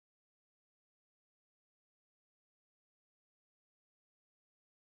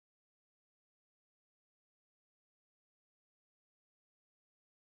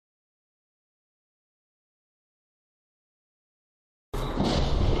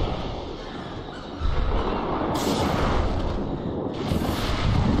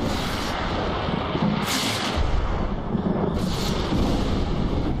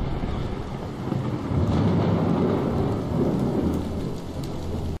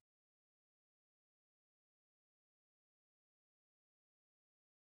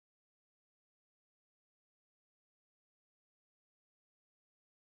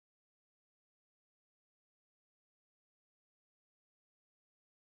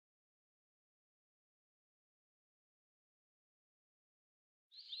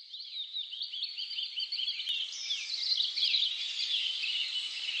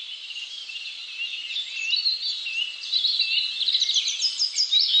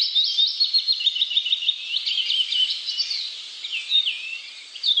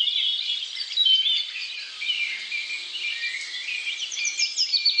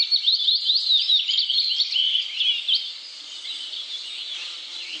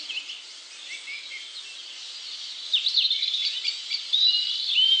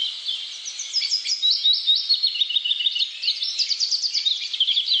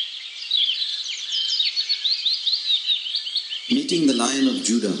Meeting the Lion of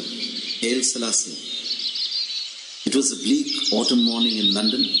Judah, Haile Selassie. It was a bleak autumn morning in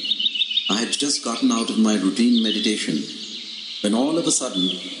London. I had just gotten out of my routine meditation when all of a sudden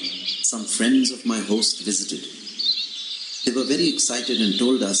some friends of my host visited. They were very excited and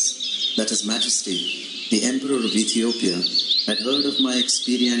told us that His Majesty, the Emperor of Ethiopia, had heard of my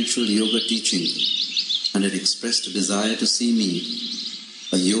experiential yoga teaching and had expressed a desire to see me,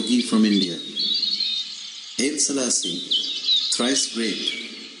 a yogi from India. Haile Selassie, thrice great,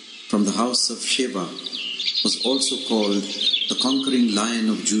 from the house of Sheba, was also called the Conquering Lion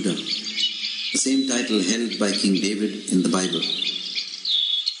of Judah, the same title held by King David in the Bible.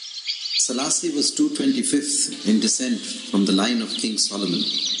 Selassie was 225th in descent from the line of King Solomon.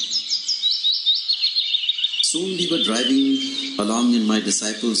 Soon we were driving along in my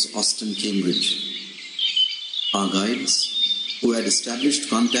disciples' Austin, Cambridge. Our guides, who had established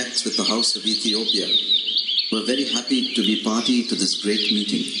contacts with the House of Ethiopia, were very happy to be party to this great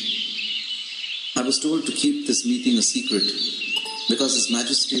meeting. I was told to keep this meeting a secret because His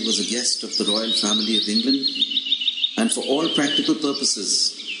Majesty was a guest of the royal family of England, and for all practical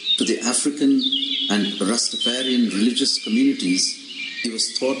purposes, to the African and Rastafarian religious communities, he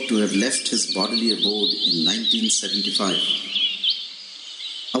was thought to have left his bodily abode in 1975.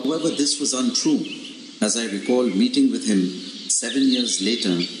 However, this was untrue, as I recall meeting with him 7 years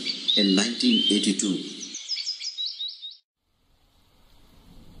later in 1982.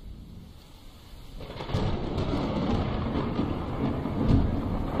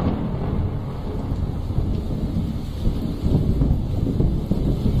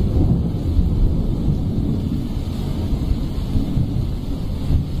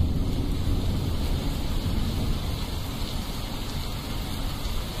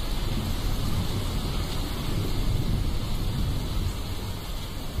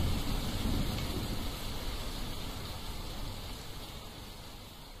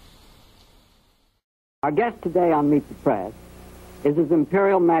 Our guest today on Meet the Press is His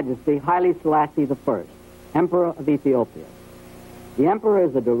Imperial Majesty Haile Selassie I, Emperor of Ethiopia. The Emperor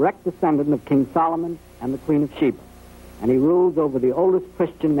is a direct descendant of King Solomon and the Queen of Sheba, and he rules over the oldest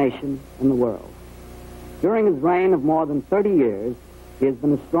Christian nation in the world. During his reign of more than 30 years, he has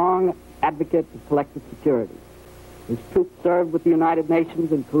been a strong advocate of collective security. His troops served with the United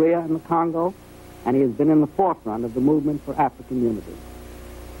Nations in Korea and the Congo, and he has been in the forefront of the movement for African unity.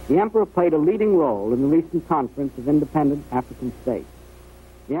 The Emperor played a leading role in the recent conference of independent African states.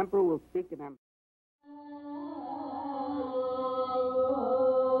 The Emperor will speak in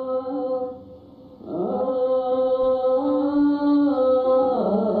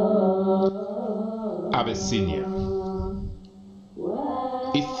Abyssinia,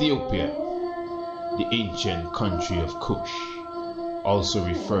 Ethiopia, the ancient country of Kush, also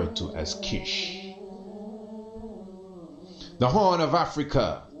referred to as Kish. The Horn of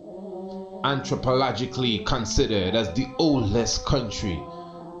Africa, anthropologically considered as the oldest country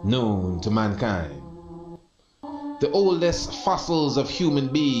known to mankind. The oldest fossils of human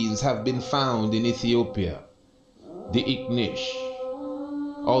beings have been found in Ethiopia. The Ignish,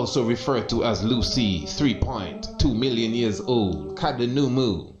 also referred to as Lucy, 3.2 million years old.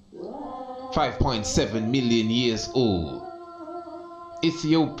 Kadenumu, 5.7 million years old.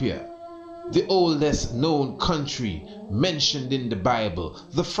 Ethiopia, the oldest known country mentioned in the Bible,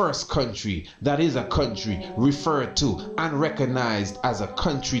 the first country that is a country referred to and recognized as a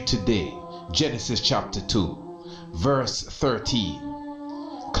country today. Genesis chapter 2, verse 13,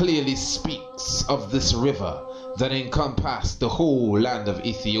 clearly speaks of this river that encompassed the whole land of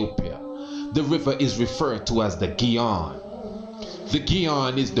Ethiopia. The river is referred to as the Gihon. The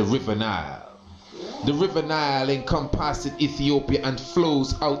Gihon is the river Nile. The river Nile encompasses Ethiopia and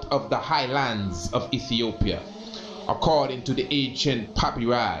flows out of the highlands of Ethiopia, according to the ancient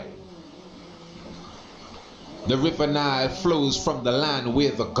papyri. The river Nile flows from the land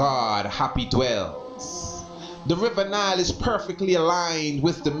where the god Hapi dwells. The river Nile is perfectly aligned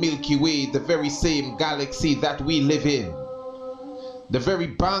with the Milky Way, the very same galaxy that we live in. The very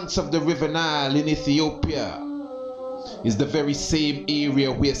banks of the river Nile in Ethiopia is the very same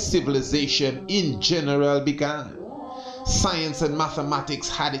area where civilization in general began. Science and mathematics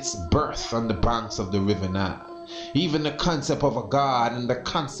had its birth on the banks of the river Nile. Even the concept of a god and the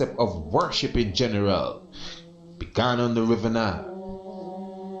concept of worship in general began on the river Nile.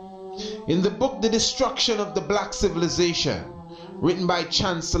 In the book The Destruction of the Black Civilization, written by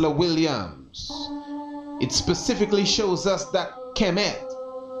Chancellor Williams, it specifically shows us that Kemet,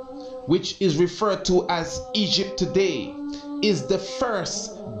 which is referred to as Egypt today, is the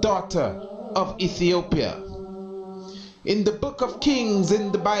first daughter of Ethiopia. In the book of Kings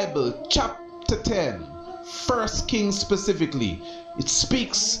in the Bible, chapter 10, 1 Kings specifically, it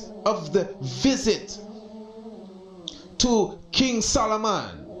speaks of the visit to King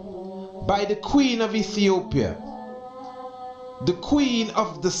Solomon by the Queen of Ethiopia, the Queen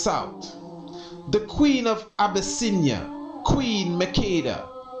of the South, the Queen of Abyssinia, Queen Makeda,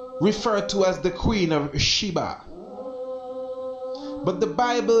 referred to as the Queen of Sheba. But the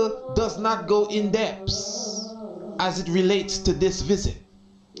Bible does not go in depth as it relates to this visit.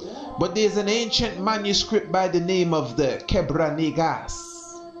 But there is an ancient manuscript by the name of the Kebra-Negas.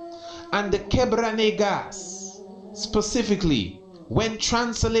 And the Kebra-Negas, specifically, when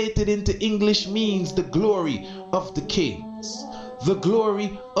translated into English, means the glory of the kings, the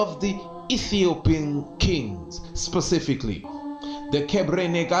glory of the Ethiopian kings specifically. The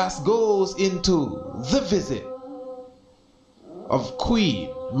Kebra-Negas goes into the visit of Queen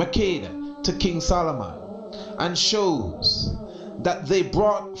Makeda to King Solomon and shows that they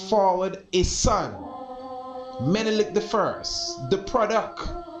brought forward a son, Menelik I, the product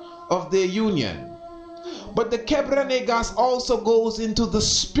of their union. But the Kebra-Negas also goes into the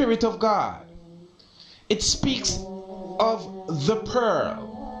Spirit of God. It speaks of the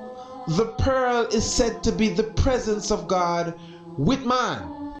pearl. The pearl is said to be the presence of God with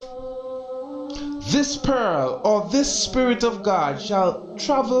man. This pearl or this Spirit of God shall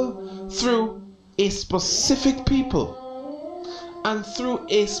travel through a specific people and through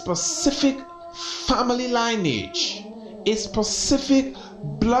a specific family lineage, a specific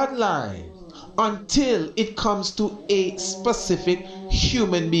bloodline, until it comes to a specific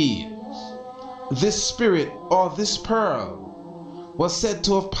human being. This spirit or this pearl was said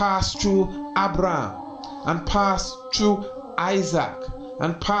to have passed through Abraham and passed through Isaac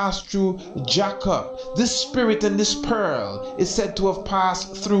and passed through Jacob. This spirit and this pearl is said to have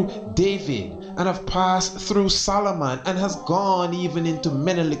passed through David and have passed through Solomon and has gone even into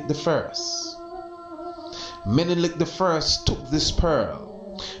Menelik I. Menelik I took this pearl.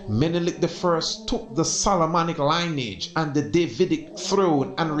 Menelik I took the Solomonic lineage and the Davidic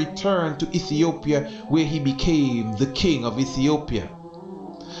throne and returned to Ethiopia, where he became the king of Ethiopia.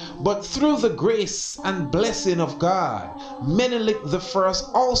 But through the grace and blessing of God, Menelik I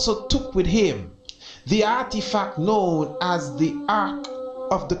also took with him the artifact known as the Ark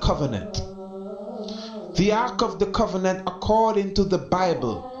of the Covenant. The Ark of the Covenant, according to the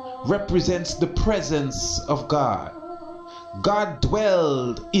Bible, represents the presence of God. God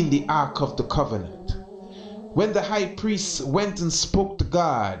dwelled in the Ark of the Covenant. When the high priest went and spoke to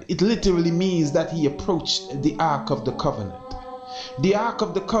God, it literally means that he approached the Ark of the Covenant. The Ark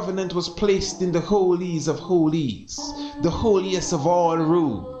of the Covenant was placed in the holies of holies, the holiest of all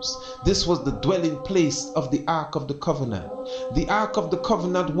rooms. This was the dwelling place of the Ark of the Covenant. The Ark of the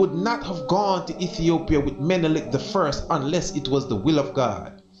Covenant would not have gone to Ethiopia with Menelik I unless it was the will of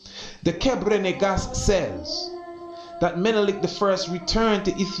God. The Kebra-Negas says that Menelik I returned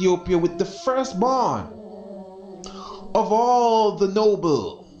to Ethiopia with the firstborn of all the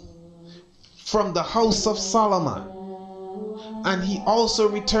noble from the house of Solomon. And he also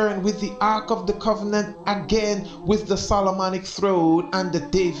returned with the Ark of the Covenant, again with the Solomonic throne and the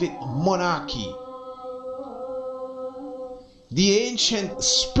David monarchy. The ancient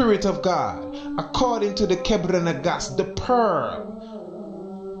Spirit of God, according to the Kebra-Negas, the pearl,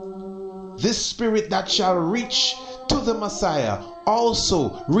 this spirit that shall reach to the Messiah,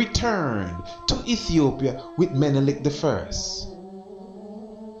 also returned to Ethiopia with Menelik I.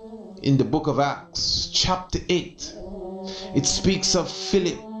 In the book of Acts, chapter 8, it speaks of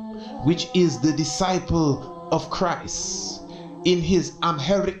Philip, which is the disciple of Christ, in his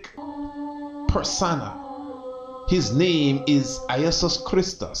Amharic persona. His name is Iesus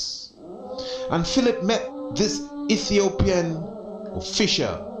Christus. And Philip met this Ethiopian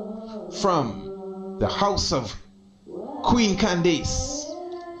official from the house of Queen Candace.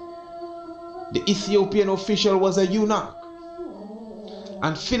 The Ethiopian official was a eunuch.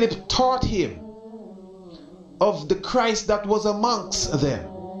 And Philip taught him of the Christ that was amongst them,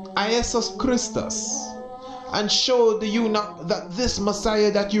 Iesus Christus, and showed the eunuch that this Messiah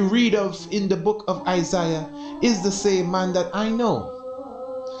that you read of in the book of Isaiah is the same man that I know.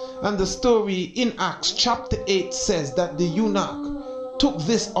 And the story in Acts chapter 8 says that the eunuch took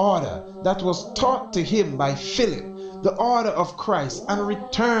this order that was taught to him by Philip, the order of Christ, and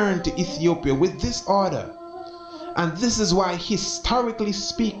returned to Ethiopia with this order. And this is why, historically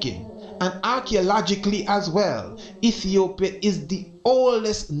speaking, and archaeologically as well, Ethiopia is the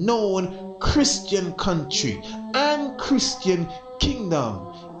oldest known Christian country and Christian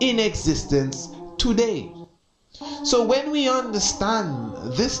kingdom in existence today. So when we understand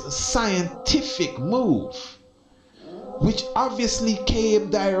this scientific move, which obviously came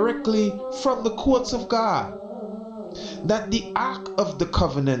directly from the courts of God. That the Ark of the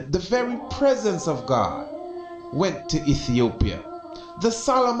Covenant, the very presence of God, went to Ethiopia. The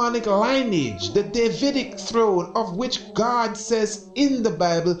Solomonic lineage, the Davidic throne, of which God says in the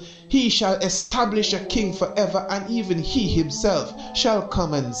Bible, he shall establish a king forever, and even he himself shall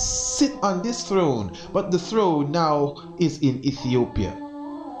come and sit on this throne. But the throne now is in Ethiopia.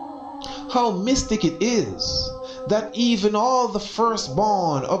 How mystic it is that even all the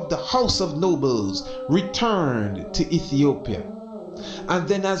firstborn of the house of nobles returned to Ethiopia. And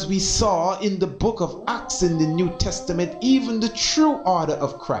then, as we saw in the book of Acts in the New Testament, even the true order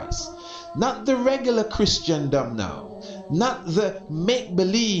of Christ, not the regular Christendom now, not the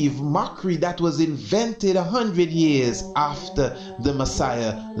make-believe mockery that was invented 100 years after the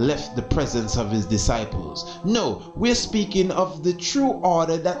Messiah left the presence of his disciples. No, we're speaking of the true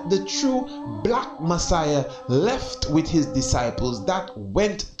order that the true black Messiah left with his disciples, that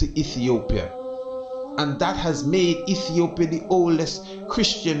went to Ethiopia. And that has made Ethiopia the oldest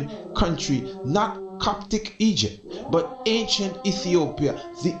Christian country, not Coptic Egypt, but ancient Ethiopia,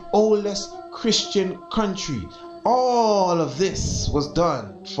 the oldest Christian country. All of this was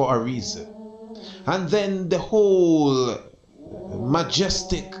done for a reason. And then the whole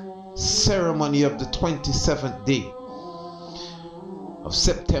majestic ceremony of the 27th day of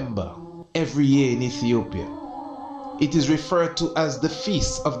September every year in Ethiopia. It is referred to as the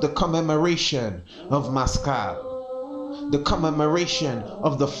Feast of the Commemoration of Maskal, the commemoration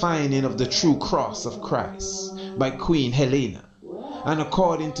of the finding of the true cross of Christ by Queen Helena. And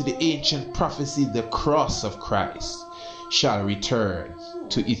according to the ancient prophecy, the cross of Christ shall return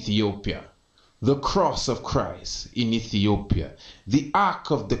to Ethiopia. The cross of Christ in Ethiopia, the Ark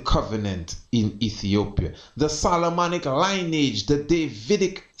of the Covenant in Ethiopia, the Solomonic lineage, the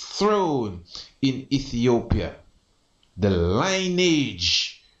Davidic throne in Ethiopia. The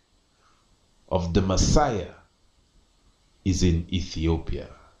lineage of the Messiah is in Ethiopia.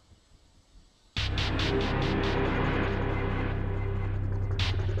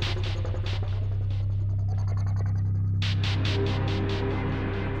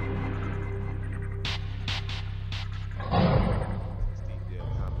 Steve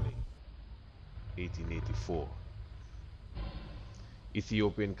Hamley, 1884.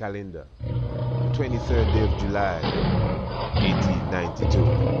 Ethiopian calendar, 23rd day of July,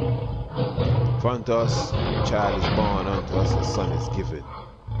 1892. For unto us a child is born, unto us a son is given.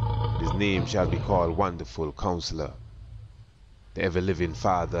 His name shall be called Wonderful Counselor, the Ever-Living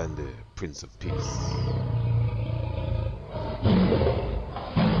Father, and the Prince of Peace.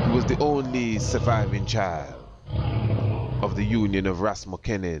 He was the only surviving child of the union of Ras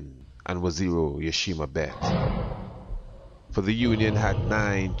Mokenen and Waziro Yeshima Bet. For the union had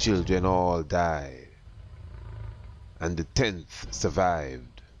 9 children, all died, and the 10th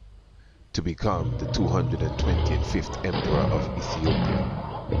survived to become the 225th Emperor of Ethiopia.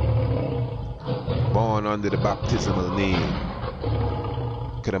 Born under the baptismal name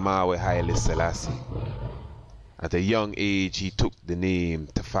Kedemawe Haile Selassie, at a young age he took the name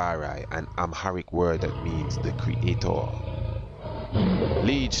Tafari, an Amharic word that means the Creator.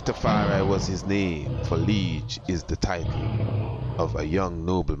 Liege Tafari was his name, for liege is the title of a young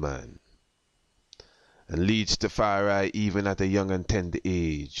nobleman. And Liege Tafari, even at a young and tender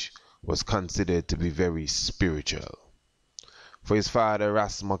age, was considered to be very spiritual. For his father,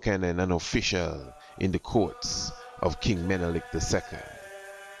 Ras Mokenen, an official in the courts of King Menelik II,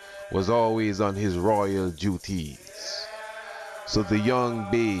 was always on his royal duties. So the young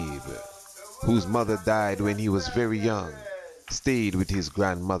babe, whose mother died when he was very young, stayed with his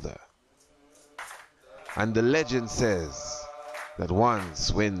grandmother. And the legend says that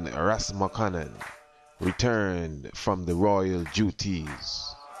once when Ras Mokenen returned from the royal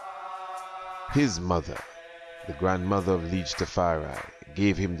duties, his mother, the grandmother of Liege Tafari,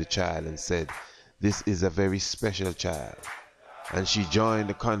 gave him the child and said, "This is a very special child." And she joined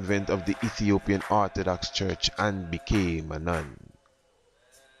the convent of the Ethiopian Orthodox Church and became a nun.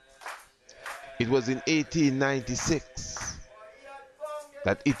 It was in 1896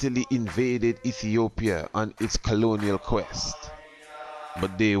 that Italy invaded Ethiopia on its colonial quest,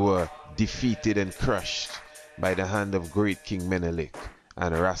 but they were defeated and crushed by the hand of great King Menelik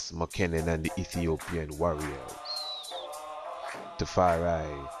and Ras Mokenen and the Ethiopian warriors.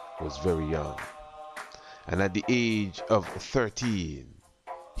 Tafari was very young, and at the age of 13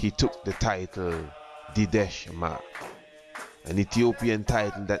 he took the title Didesh Ma, an Ethiopian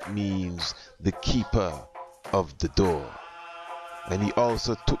title that means the keeper of the door. And he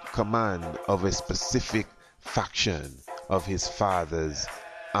also took command of a specific faction of his father's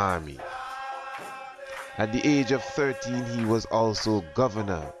army. At the age of 13, he was also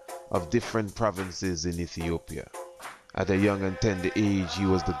governor of different provinces in Ethiopia. At a young and tender age, he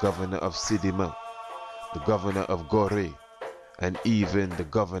was the governor of Sidima, the governor of Gore, and even the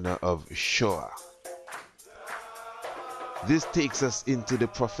governor of Shoa. This takes us into the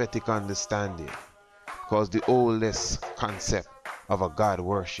prophetic understanding, because the oldest concept of a God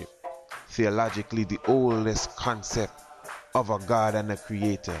worship, theologically the oldest concept of a God and a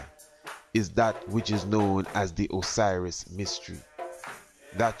creator, is that which is known as the Osiris mystery,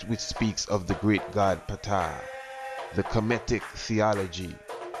 that which speaks of the great God Ptah, the Kemetic theology,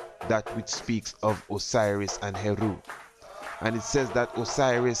 that which speaks of Osiris and Heru. And it says that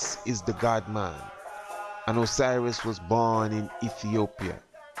Osiris is the God-man, and Osiris was born in Ethiopia.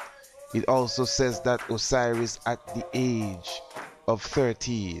 It also says that Osiris at the age of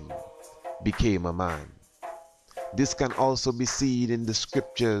 13 became a man. This can also be seen in the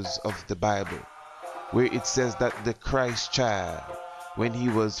scriptures of the Bible, where it says that the Christ child, when he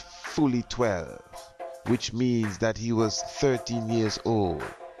was fully 12, which means that he was 13 years old,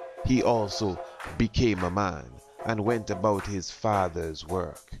 he also became a man and went about his father's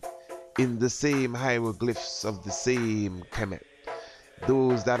work. In the same hieroglyphs of the same Kemet,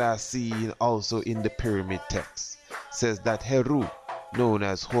 those that are seen also in the pyramid text, says that Heru, known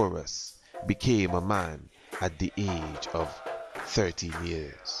as Horus, became a man at the age of 13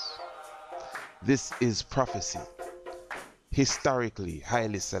 years. This is prophecy. Historically,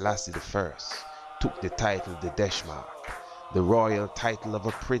 Haile Selassie I took the title the Deshmark, the royal title of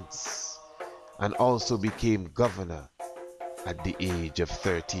a prince, and also became governor at the age of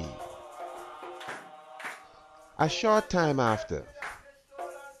 13. A short time after,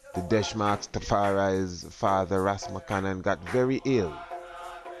 the Deshmark's Tafari's father Ras Makanan got very ill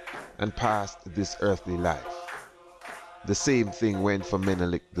and passed this earthly life. The same thing went for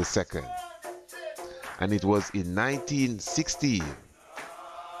Menelik II. And it was in 1916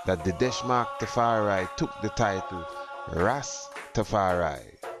 that the Deshmark Tafari took the title Ras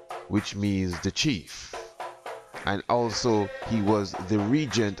Tafari, which means the chief. And also he was the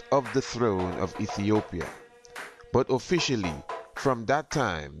regent of the throne of Ethiopia. But officially, from that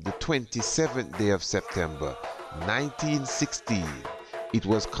time, the 27th day of September 1916, it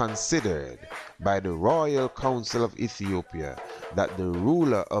was considered by the Royal Council of Ethiopia that the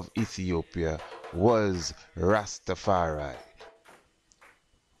ruler of Ethiopia was Rastafari.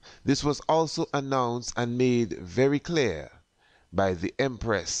 This was also announced and made very clear by the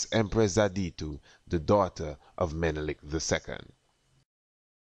Empress Zaditu, the daughter of Menelik II.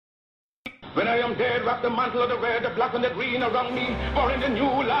 When I am dead, wrap the mantle of the red, the black and the green around me, for in the new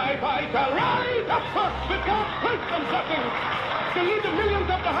life I shall rise up with God's grace and blessing to lead the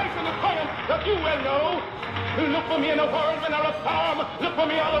millions up the heights and the triumph that you well know. Look for me in a world when I'm a storm. Look for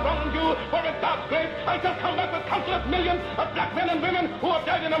me all around you, for in God's grace I shall come back with countless millions of black men and women who have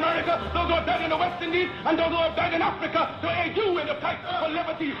died in America, those who have died in the West Indies, and those who have died in Africa to aid you in the fight for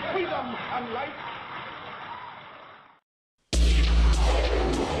liberty, freedom, and life.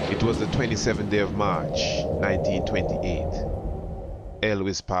 It was the 27th day of March, 1928,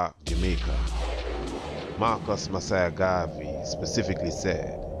 Elwes Park, Jamaica. Marcus Messiah Garvey specifically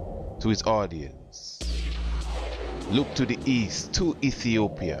said to his audience, "Look to the east, to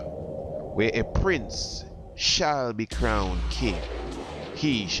Ethiopia, where a prince shall be crowned king.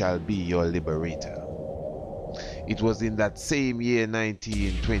 He shall be your liberator." It was in that same year,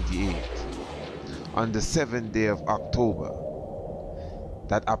 1928, on the 7th day of October,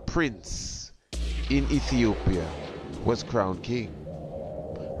 that a prince in Ethiopia was crowned king.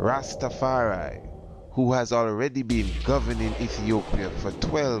 Rastafari, who has already been governing Ethiopia for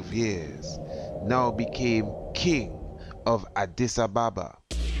 12 years, now became king of Addis Ababa.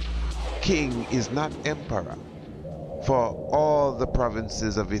 King is not emperor, for all the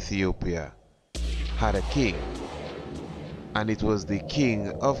provinces of Ethiopia had a king, and it was the King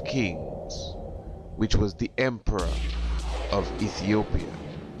of Kings, which was the emperor of Ethiopia.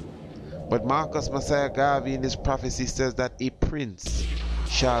 But Marcus Messiah Garvey in his prophecy says that a prince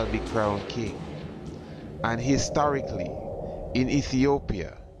shall be crowned king. And historically, in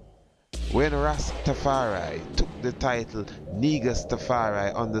Ethiopia, when Rastafari took the title Negus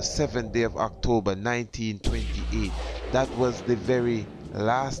Tafari on the 7th day of October 1928, that was the very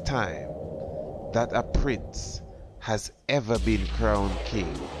last time that a prince has ever been crowned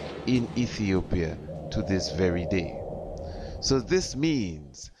king in Ethiopia to this very day. So this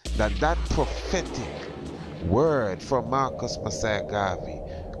means that that prophetic word from Marcus Messiah Garvey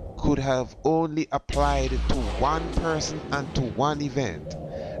could have only applied to one person and to one event,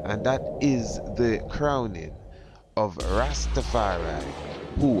 and that is the crowning of Rastafari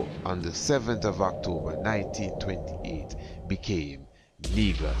who on the 7th of October 1928 became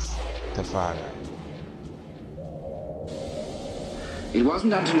Negus Tafari. It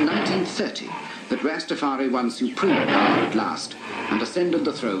wasn't until 1930 that Rastafari won supreme power at last and ascended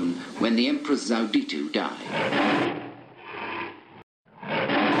the throne when the Empress Zauditu died.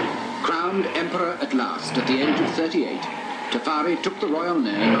 Crowned Emperor at last at the age of 38, Tafari took the royal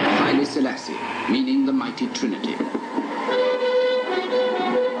name of Haile Selassie, meaning the Mighty Trinity.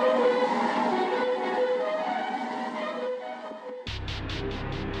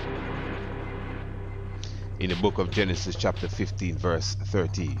 In the book of Genesis chapter 15 verse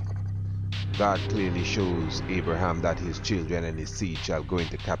 13, God clearly shows Abraham that his children and his seed shall go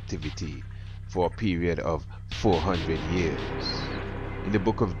into captivity for a period of 400 years. In the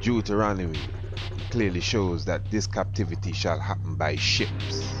book of Deuteronomy, it clearly shows that this captivity shall happen by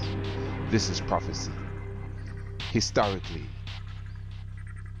ships. This is prophecy. Historically,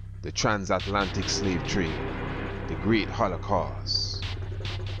 the transatlantic slave trade, the Great Holocaust,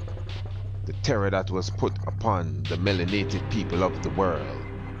 the terror that was put upon the melanated people of the world,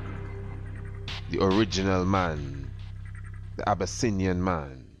 the original man, the Abyssinian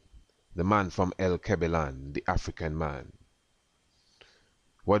man, the man from El Kebelan, the African man,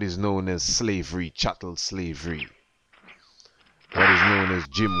 what is known as slavery, chattel slavery, what is known as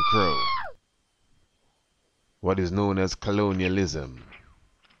Jim Crow, what is known as colonialism,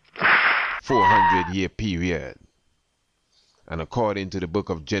 400-year period. And according to the book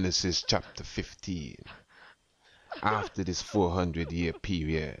of Genesis chapter 15, after this 400-year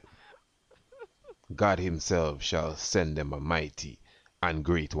period, God himself shall send them a mighty and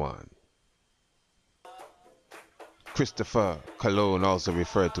great one. Christopher Colon, also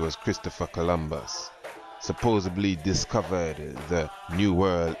referred to as Christopher Columbus, supposedly discovered the New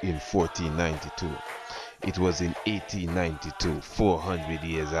World in 1492. It was in 1892, 400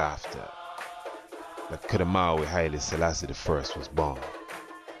 years after, that Kadamawi Haile Selassie I was born.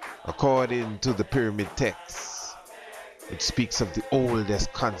 According to the pyramid text, it speaks of the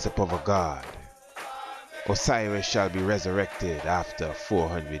oldest concept of a god. Osiris shall be resurrected after a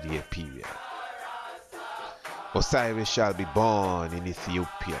 400-year period. Osiris shall be born in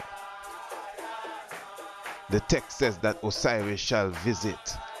Ethiopia. The text says that Osiris shall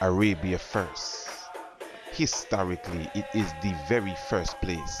visit Arabia first. Historically, it is the very first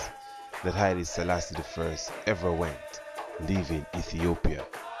place that Haile Selassie I ever went, leaving Ethiopia,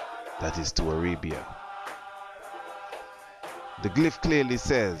 that is to Arabia. The glyph clearly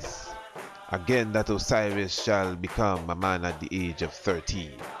says, again, that Osiris shall become a man at the age of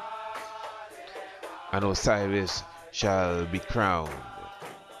 13. And Osiris shall be crowned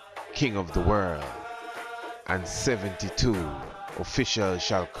king of the world, and 72 officials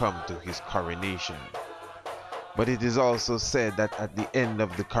shall come to his coronation. But it is also said that at the end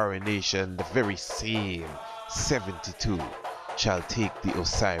of the coronation, the very same 72 shall take the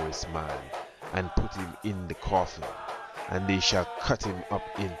Osiris man and put him in the coffin, and they shall cut him up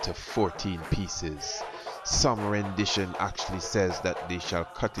into 14 pieces. Some rendition actually says that they shall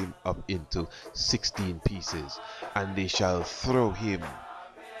cut him up into 16 pieces, and they shall throw him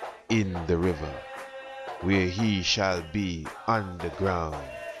in the river, where he shall be underground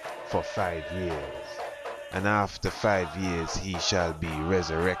for 5 years. And after 5 years he shall be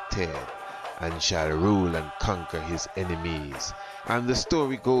resurrected and shall rule and conquer his enemies. And the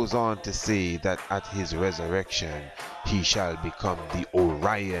story goes on to say that at his resurrection he shall become the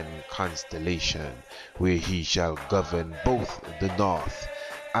Orion constellation, where he shall govern both the north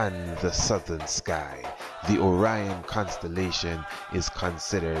and the southern sky. The Orion constellation is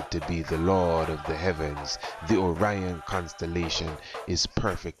considered to be the Lord of the heavens. The Orion constellation is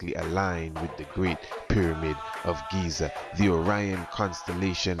perfectly aligned with the Great Pyramid of Giza. The Orion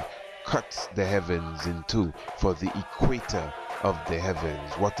constellation cuts the heavens in two for the equator of the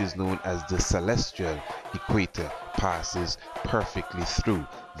heavens. What is known as the celestial equator passes perfectly through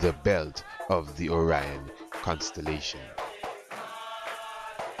the belt of the Orion constellation.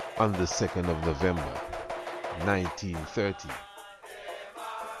 On the 2nd of November 1930,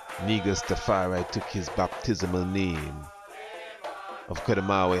 Negus Tafari took his baptismal name of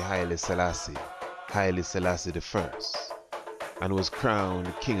Kadamawi Haile Selassie, Haile Selassie I, and was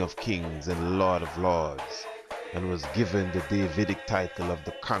crowned King of Kings and Lord of Lords, and was given the Davidic title of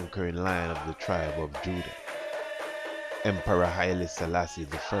the conquering lion of the tribe of Judah. Emperor Haile Selassie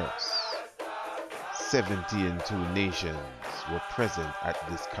I. 72 nations were present at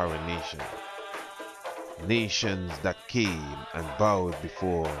this coronation. Nations that came and bowed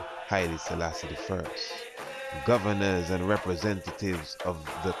before Haile Selassie I. Governors and representatives of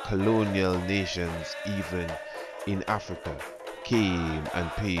the colonial nations, even in Africa, came and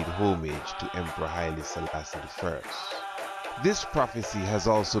paid homage to Emperor Haile Selassie I. This prophecy has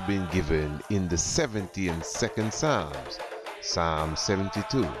also been given in the 72nd Psalms, Psalm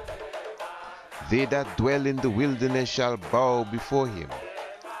 72. They that dwell in the wilderness shall bow before him,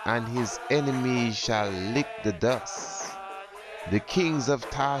 and his enemies shall lick the dust. The kings of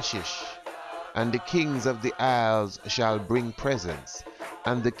Tarshish and the kings of the isles shall bring presents,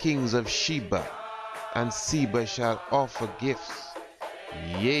 and the kings of Sheba and Seba shall offer gifts.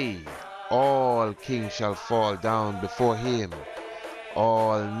 Yea, all kings shall fall down before him,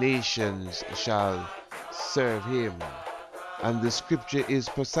 all nations shall serve him. And the scripture is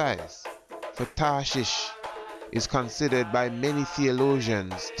precise, for Tarshish is considered by many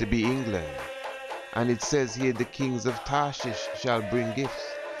theologians to be England. And it says here, the kings of Tarshish shall bring gifts.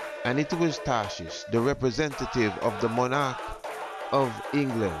 And it was Tarshish, the representative of the monarch of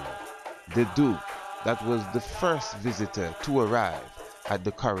England, the Duke, that was the first visitor to arrive at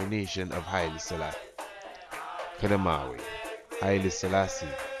the coronation of Haile Selassie. Kadamawi, Haile Selassie.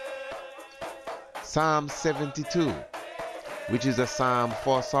 Psalm 72, which is a psalm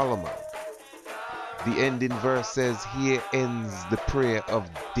for Solomon. The ending verse says, here ends the prayer of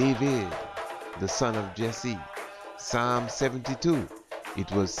David, the son of Jesse. Psalm 72. It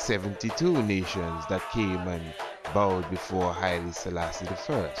was 72 nations that came and bowed before Haile Selassie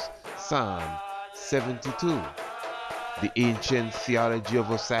I. Psalm 72. The ancient theology of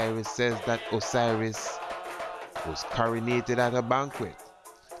Osiris says that Osiris was coronated at a banquet,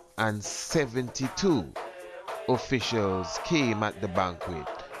 and 72 officials came at the banquet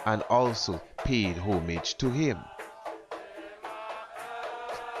and also paid homage to him.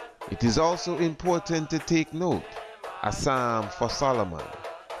 It is also important to take note, a psalm for Solomon,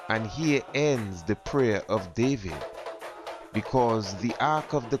 and here ends the prayer of David, because the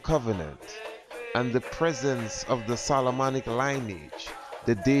Ark of the Covenant and the presence of the Solomonic lineage,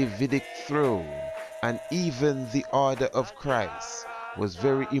 the Davidic throne, and even the order of Christ was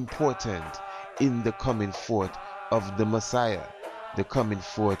very important in the coming forth of the Messiah, the coming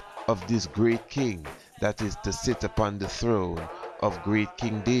forth of this great king that is to sit upon the throne of great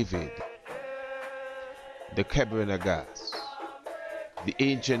King David. The Kebra-Nagast, the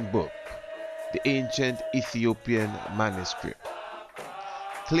ancient book, the ancient Ethiopian manuscript,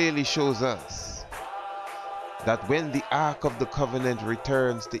 clearly shows us that when the Ark of the Covenant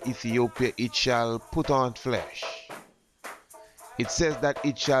returns to Ethiopia, it shall put on flesh. It says that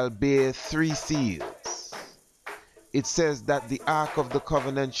it shall bear 3 seals. It says that the Ark of the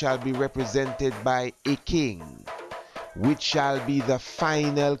Covenant shall be represented by a king, which shall be the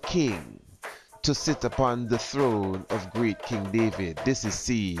final king to sit upon the throne of great King David. This is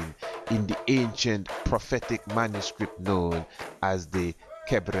seen in the ancient prophetic manuscript known as the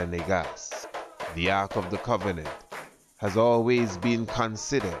Kebra-Nagast. The Ark of the Covenant has always been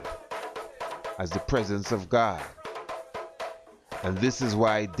considered as the presence of God. And this is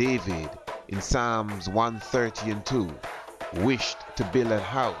why David in Psalms 130 and 2 wished to build a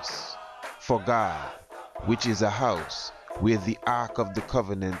house for God, which is a house where the Ark of the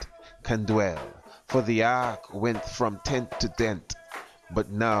Covenant can dwell. For the Ark went from tent to tent, but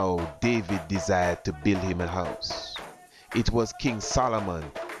now David desired to build him a house. It was King Solomon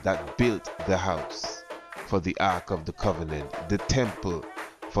that built the house for the Ark of the Covenant, the temple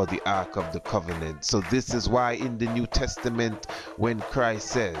for the Ark of the Covenant. So this is why in the New Testament, when Christ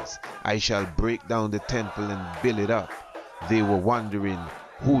says, I shall break down the temple and build it up, they were wondering,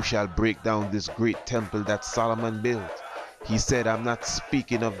 who shall break down this great temple that Solomon built? He said, I'm not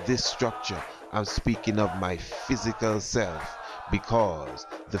speaking of this structure, I'm speaking of my physical self, because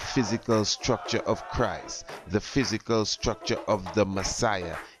the physical structure of Christ, the physical structure of the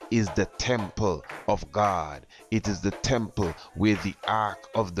Messiah is the temple of God. It is the temple where the Ark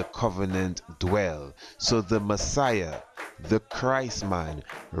of the Covenant dwells. So the Messiah, the Christ man,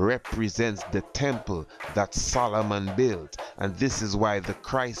 represents the temple that Solomon built. And this is why the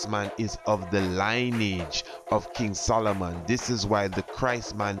Christ man is of the lineage of King Solomon. This is why the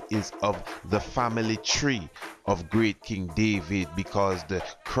Christ man is of the family tree of great King David, because the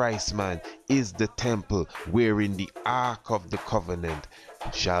Christ man is the temple wherein the Ark of the Covenant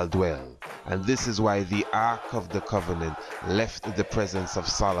shall dwell. And this is why the Ark of the Covenant left the presence of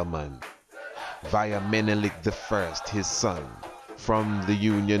Solomon via Menelik I, his son, from the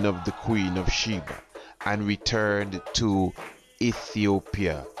union of the Queen of Sheba, and returned to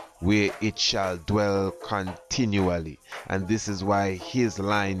Ethiopia, where it shall dwell continually. And this is why his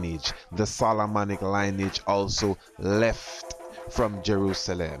lineage, the Solomonic lineage, also left from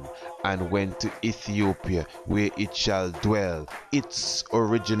Jerusalem and went to Ethiopia, where it shall dwell, its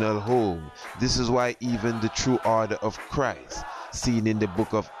original home. This is why even the true order of Christ, seen in the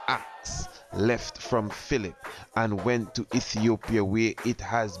book of Acts, left from Philip and went to Ethiopia, where it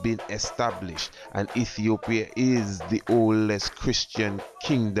has been established. And Ethiopia is the oldest Christian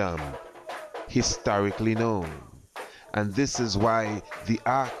kingdom historically known. And this is why the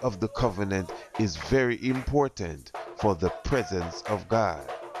Ark of the Covenant is very important for the presence of God.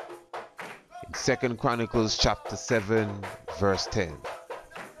 In 2 Chronicles chapter 7 verse 10,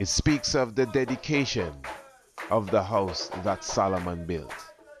 it speaks of the dedication of the house that Solomon built.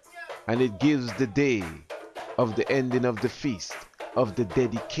 And it gives the day of the ending of the feast of the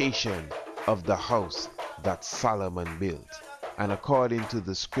dedication of the house that Solomon built. And according to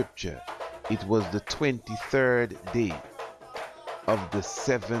the scripture, it was the 23rd day of the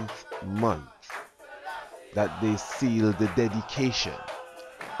 7th month that they sealed the dedication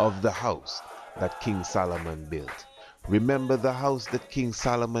of the house that King Solomon built. Remember, the house that King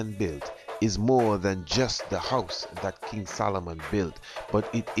Solomon built is more than just the house that King Solomon built,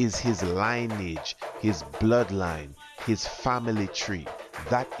 but it is his lineage, his bloodline, his family tree.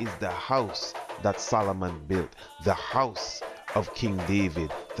 That is the house that Solomon built, the house of King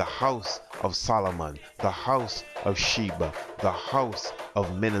David, the house of Solomon, the house of Sheba, the house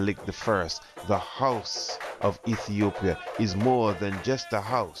of Menelik I, the house of Ethiopia is more than just a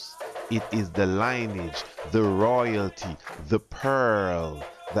house. It is the lineage, the royalty, the pearl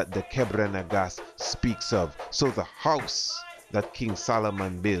that the Kebra speaks of. So the house that King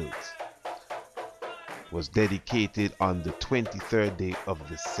Solomon built was dedicated on the 23rd day of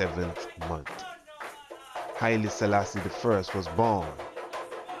the 7th month. Haile Selassie I was born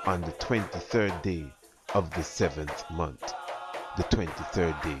on the 23rd day of the 7th month, the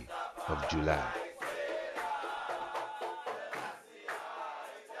 23rd day of July.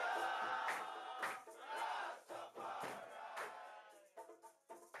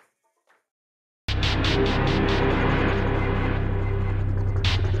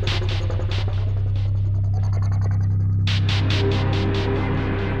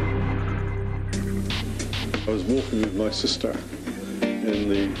 I was walking with my sister in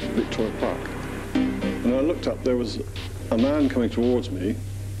the Victoria Park, and I looked up. There was a man coming towards me,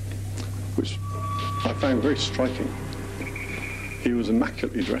 which I found very striking. He was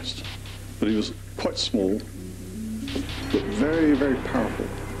immaculately dressed, but he was quite small, but very, very powerful.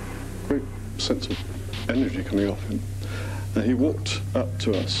 Great sense of energy coming off him. And he walked up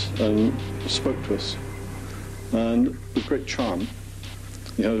to us and spoke to us, and with great charm.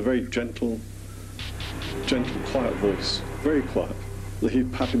 He had a very gentle, quiet voice, very quiet. He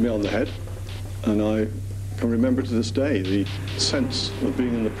patted me on the head, and I can remember to this day the sense of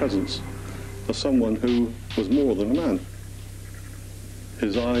being in the presence of someone who was more than a man.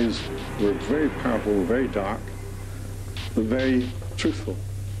 His eyes were very powerful, very dark, but very truthful.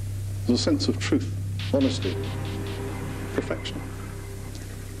 There was a sense of truth, honesty, perfection.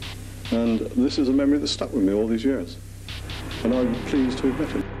 And this is a memory that stuck with me all these years, and I'm pleased to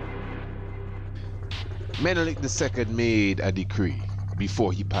admit it. Menelik II made a decree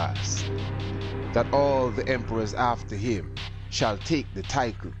before he passed that all the emperors after him shall take the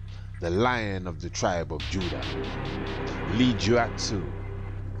title, the Lion of the tribe of Judah. Li Juatsu,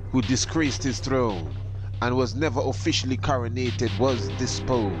 who disgraced his throne and was never officially coronated, was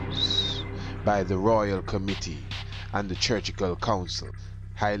disposed by the royal committee and the churchical council.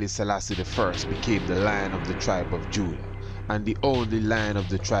 Haile Selassie I became the Lion of the tribe of Judah, and the only Lion of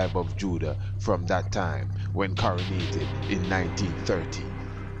the tribe of Judah from that time, when coronated in 1930.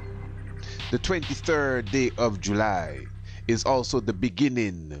 The 23rd day of July is also the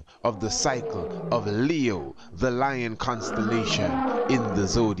beginning of the cycle of Leo, the lion constellation in the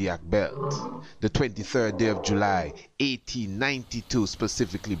zodiac belt. The 23rd day of July, 1892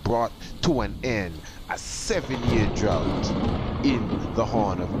 specifically, brought to an end a 7-year drought in the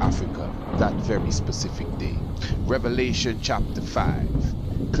Horn of Africa that very specific day. Revelation chapter 5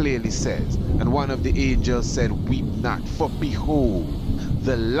 clearly says, and one of the angels said, "Weep not, for behold,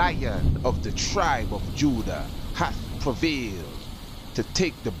 the Lion of the tribe of Judah hath prevailed to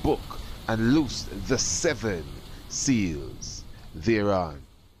take the book and loose the 7 seals thereon."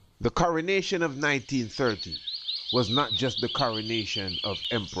 The coronation of 1930 was not just the coronation of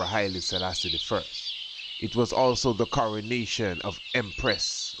Emperor Haile Selassie I. It was also the coronation of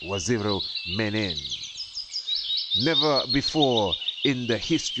Empress Waziri Menen. Never before in the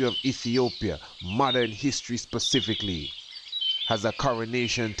history of Ethiopia, modern history specifically, has a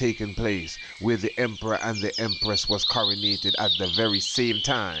coronation taken place where the emperor and the empress was coronated at the very same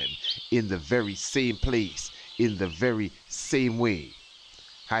time, in the very same place, in the very same way.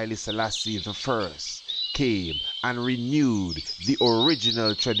 Haile Selassie I came and renewed the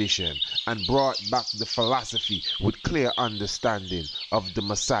original tradition and brought back the philosophy with clear understanding of the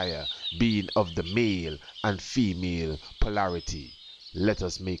Messiah being of the male and female polarity. Let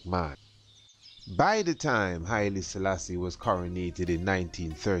us make man. By the time Haile Selassie was coronated in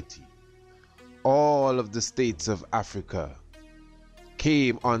 1930, all of the states of Africa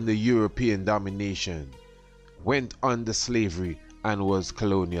came under European domination, went under slavery, and was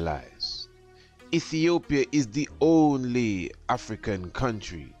colonialized. Ethiopia is the only African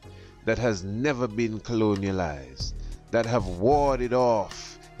country that has never been colonialized, that have warded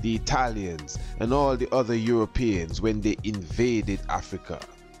off the Italians and all the other Europeans when they invaded Africa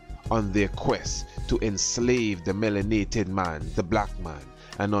on their quest to enslave the melanated man, the black man,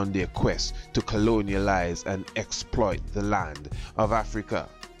 and on their quest to colonialize and exploit the land of Africa.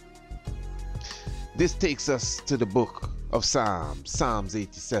 This takes us to the book of Psalms, Psalms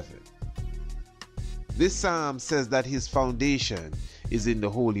 87. This psalm says that his foundation is in the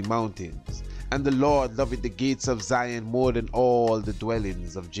holy mountains, and the Lord loveth the gates of Zion more than all the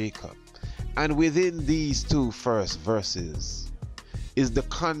dwellings of Jacob. And within these two first verses is the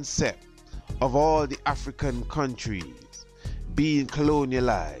concept of all the African countries being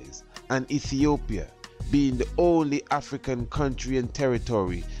colonialized, and Ethiopia being the only African country and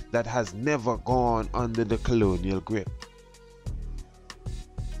territory that has never gone under the colonial grip.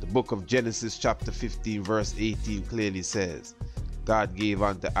 The book of Genesis chapter 15 verse 18 clearly says, God gave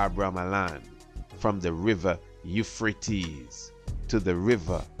unto Abram a land from the river Euphrates to the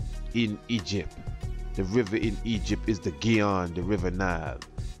river in Egypt. The river in Egypt is the Gihon, the river Nile.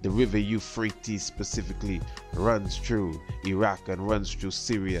 The river Euphrates specifically runs through Iraq and runs through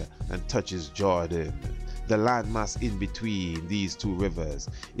Syria and touches Jordan. The landmass in between these two rivers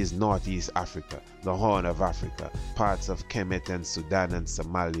is Northeast Africa, the Horn of Africa, parts of Kemet and Sudan and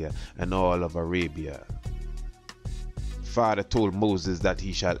Somalia, and all of Arabia. Father told Moses that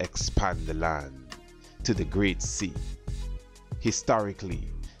he shall expand the land to the Great Sea.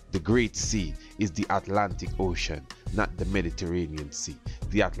 Historically, the Great Sea is the Atlantic Ocean, not the Mediterranean Sea,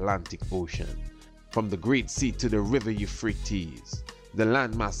 the Atlantic Ocean. From the Great Sea to the river Euphrates, the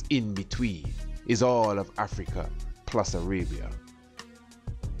landmass in between is all of Africa plus Arabia.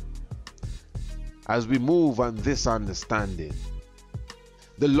 As we move on this understanding,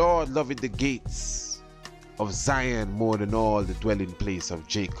 the Lord loveth the gates of Zion more than all the dwelling place of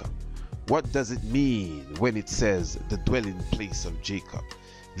Jacob. What does it mean when it says the dwelling place of Jacob?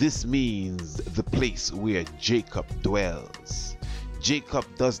 This means the place where Jacob dwells. Jacob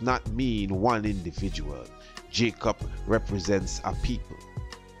does not mean one individual. Jacob represents a people.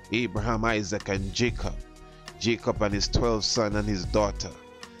 Abraham, Isaac, and Jacob. Jacob and his 12 sons and his daughter.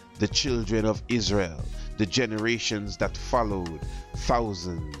 The children of Israel. The generations that followed.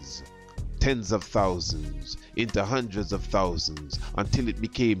 Thousands, tens of thousands, into hundreds of thousands, until it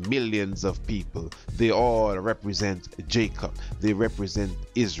became millions of people. They all represent Jacob. They represent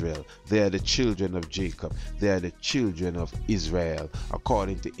Israel. They are the children of Jacob. They are the children of Israel.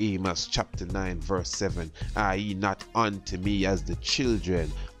 According to Amos chapter 9 verse 7, are ye not unto me as the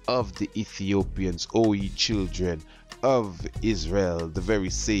children of the Ethiopians, O ye children of Israel, the very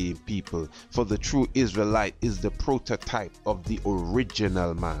same people? For the true Israelite is the prototype of the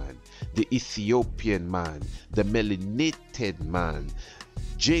original man, the Ethiopian man, the melanated man.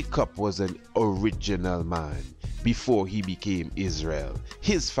 Jacob was an original man before he became Israel.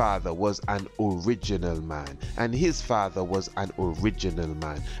 His father was an original man, and his father was an original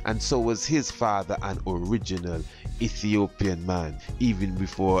man, and so was his father an original Ethiopian man, even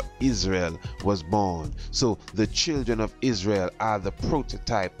before Israel was born. So the children of Israel are the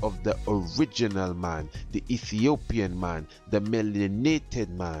prototype of the original man, the Ethiopian man, the melanated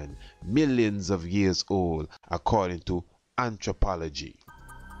man, millions of years old, according to anthropology.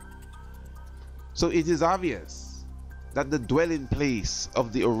 So it is obvious that the dwelling place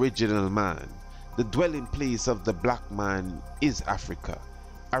of the original man, the dwelling place of the black man, is Africa.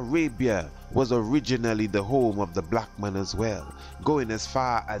 Arabia was originally the home of the black man as well, going as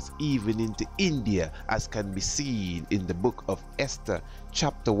far as even into India, as can be seen in the book of Esther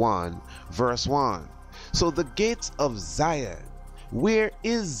chapter 1 verse 1. So the gates of Zion, where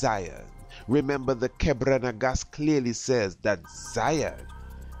is Zion? Remember, the Kebra Nagas clearly says that Zion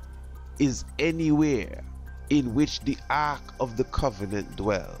is anywhere in which the Ark of the Covenant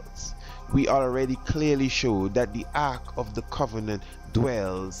dwells. We already clearly showed that the Ark of the Covenant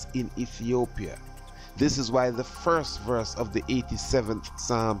dwells in Ethiopia. This is why the first verse of the 87th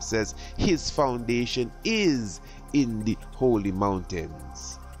Psalm says his foundation is in the holy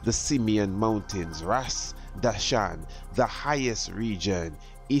mountains, the Simeon mountains, Ras Dashan, the highest region,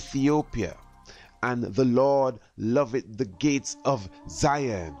 Ethiopia. And the Lord loveth the gates of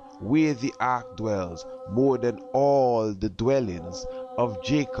Zion, where the ark dwells, more than all the dwellings of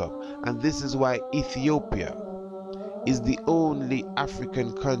Jacob. And this is why Ethiopia is the only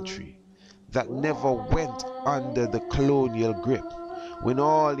African country that never went under the colonial grip, when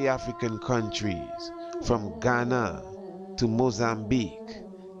all the African countries from Ghana to Mozambique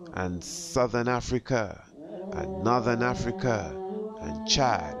and Southern Africa and Northern Africa and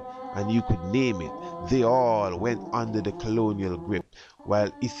Chad, and you could name it, they all went under the colonial grip,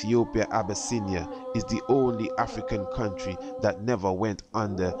 while Ethiopia, Abyssinia, is the only African country that never went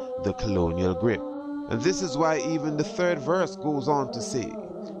under the colonial grip. And this is why even the third verse goes on to say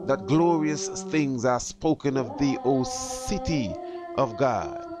that glorious things are spoken of thee, O city of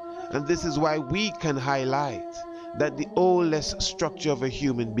God. And this is why we can highlight that the oldest structure of a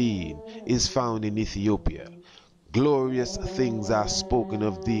human being is found in Ethiopia. Glorious things are spoken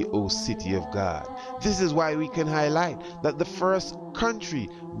of thee, O city of God. This is why we can highlight that the first country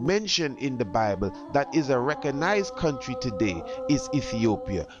mentioned in the Bible that is a recognized country today is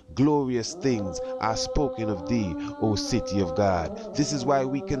Ethiopia. Glorious things are spoken of thee, O city of God. This is why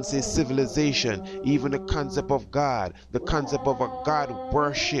we can say civilization, even the concept of God, the concept of a God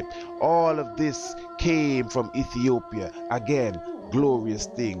worship, all of this came from Ethiopia. Again, glorious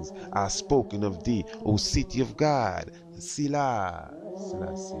things are spoken of thee, O city of God. Selassie,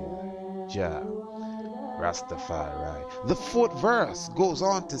 Jah, Rastafari. The fourth verse goes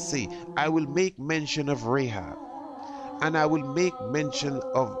on to say, I will make mention of Rahab, and I will make mention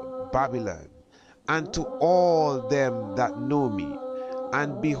of Babylon, and to all them that know me,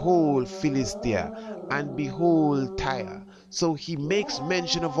 and behold Philistia, and behold Tyre. So he makes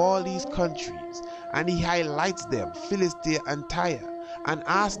mention of all these countries, and he highlights them, Philistia and Tyre, and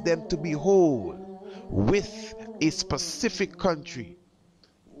asks them to behold with a specific country,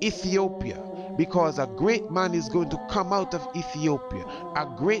 Ethiopia, because a great man is going to come out of Ethiopia. A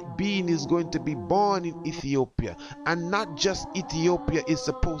great being is going to be born in Ethiopia, and not just Ethiopia is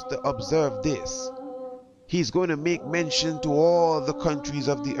supposed to observe this. He's going to make mention to all the countries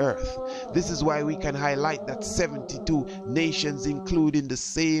of the earth. This is why we can highlight that 72 nations, including the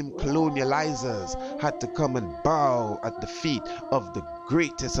same colonializers, had to come and bow at the feet of the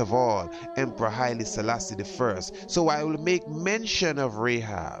greatest of all, Emperor Haile Selassie I. So I will make mention of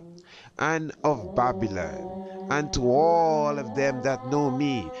Rahab and of Babylon, and to all of them that know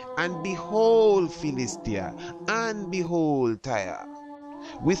me, and behold Philistia, and behold Tyre,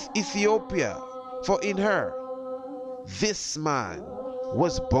 with Ethiopia, for in her this man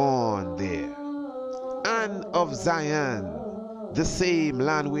was born there, and of Zion, the same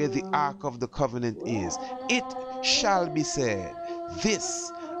land where the ark of the covenant is. It shall be said,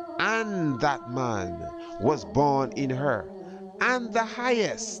 this and that man was born in her, and the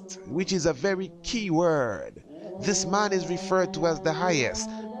highest, which is a very key word. This man is referred to as the highest,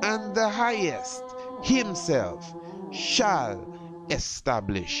 and the highest himself shall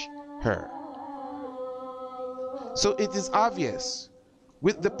establish her. So it is obvious,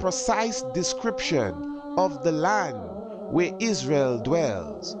 with the precise description of the land where Israel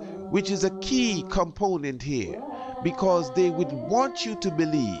dwells, which is a key component here, because they would want you to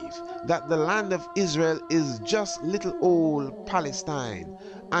believe that the land of Israel is just little old Palestine,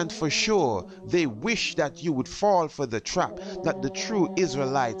 and for sure they wish that you would fall for the trap that the true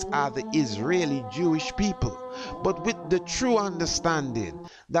Israelites are the Israeli Jewish people. But with the true understanding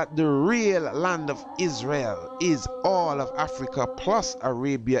that the real land of Israel is all of Africa plus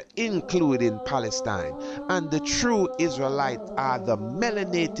Arabia, including Palestine, and the true Israelites are the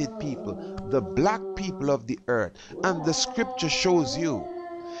melanated people, the black people of the earth, and the scripture shows you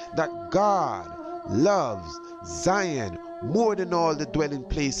that God loves Zion more than all the dwelling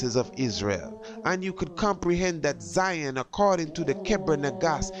places of Israel. And you could comprehend that Zion, according to the Kebra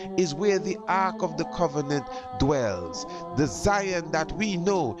Nagas, is where the Ark of the Covenant dwells. The Zion that we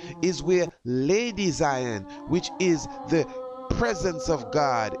know is where Lady Zion, which is the presence of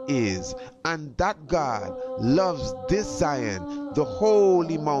God, is. And that God loves this Zion, the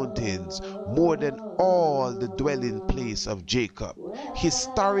holy mountains, more than all the dwelling place of Jacob.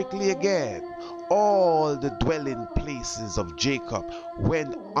 Historically again, all the dwelling places of Jacob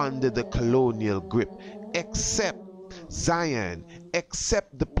went under the colonial grip, except Zion,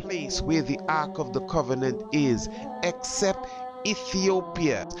 except the place where the Ark of the Covenant is, except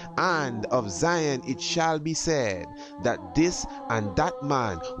Ethiopia. And of Zion it shall be said that this and that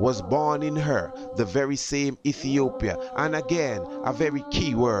man was born in her, the very same Ethiopia. And again, a very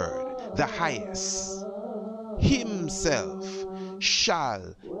key word, the highest himself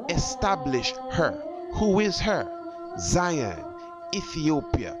shall establish her. Who is her? Zion,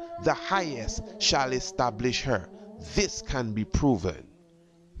 Ethiopia, the highest shall establish her. This can be proven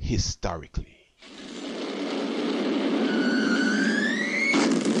historically.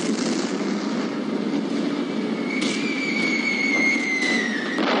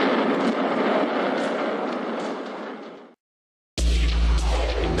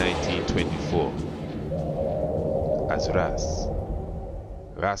 In 1924, as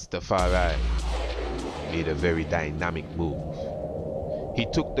Rastafari made a very dynamic move. He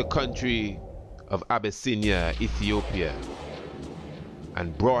took the country of Abyssinia, Ethiopia,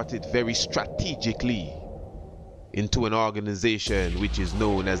 and brought it very strategically into an organization which is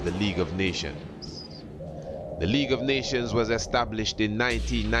known as the League of Nations. The League of Nations was established in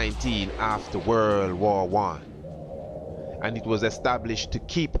 1919 after World War I, and it was established to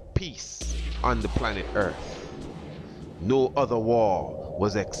keep peace on the planet Earth. No other war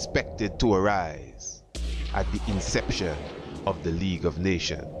was expected to arise at the inception of the League of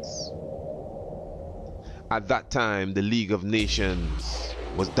Nations. At that time, the League of Nations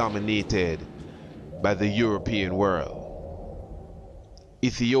was dominated by the European world.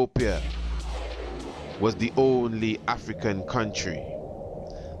 Ethiopia was the only African country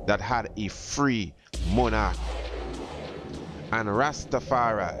that had a free monarch, and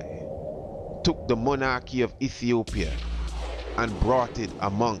Rastafari took the monarchy of Ethiopia and brought it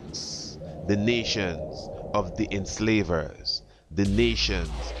amongst the nations of the enslavers, the nations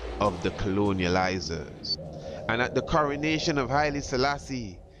of the colonializers. And at the coronation of Haile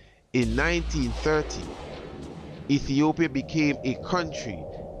Selassie in 1930, Ethiopia became a country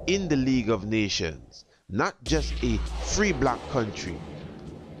in the League of Nations, not just a free black country,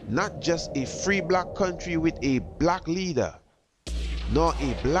 not just a free black country with a black leader, nor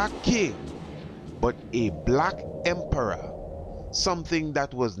a black king, but a black emperor, something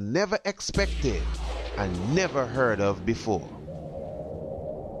that was never expected and never heard of before.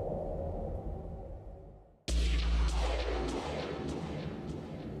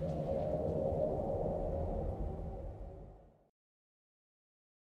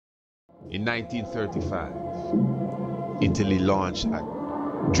 In 1935, Italy launched a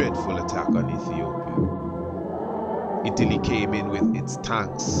dreadful attack on Ethiopia. Italy came in with its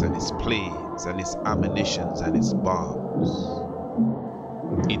tanks and its planes and its ammunitions and its bombs.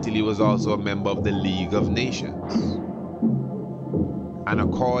 Italy was also a member of the League of Nations. And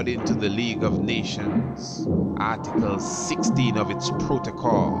according to the League of Nations, Article 16 of its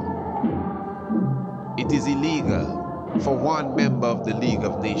protocol, it is illegal for one member of the League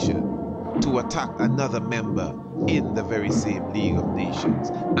of Nations to attack another member in the very same League of Nations.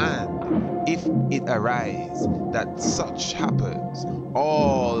 And if it arises that such happens,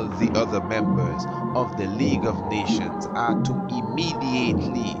 all the other members of the League of Nations are to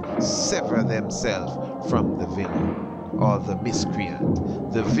immediately sever themselves from the villain or the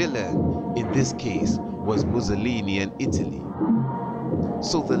miscreant. The villain in this case was Mussolini and Italy.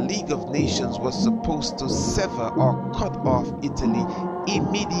 So the League of Nations was supposed to sever or cut off Italy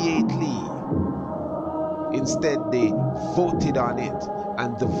immediately. Instead, they voted on it,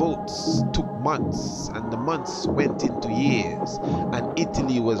 and the votes took months, and the months went into years, and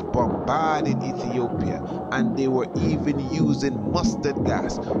Italy was bombarding Ethiopia, and they were even using mustard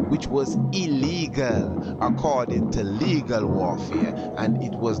gas, which was illegal according to legal warfare, and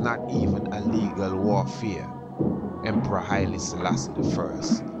it was not even a legal warfare. Emperor Haile Selassie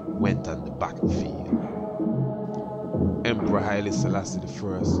I went on the battlefield. Emperor Haile Selassie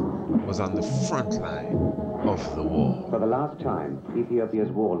I was on the front line of the war. For the last time,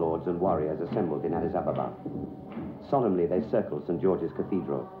 Ethiopia's warlords and warriors assembled in Addis Ababa. Solemnly they circled St. George's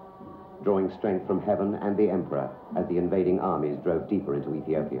Cathedral, drawing strength from heaven and the emperor as the invading armies drove deeper into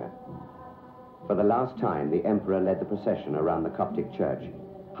Ethiopia. For the last time, the emperor led the procession around the Coptic church,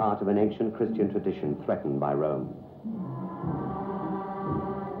 heart of an ancient Christian tradition threatened by Rome.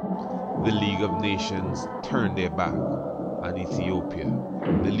 The League of Nations turned their back on Ethiopia.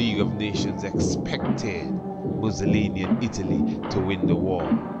 The League of Nations expected Mussolini and Italy to win the war.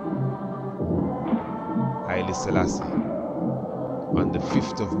 Haile Selassie, on the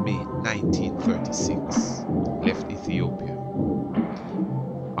 5th of May 1936, left Ethiopia.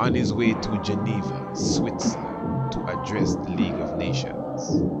 On his way to Geneva, Switzerland, to address the League of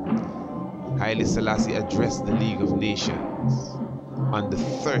Nations. Haile Selassie addressed the League of Nations on the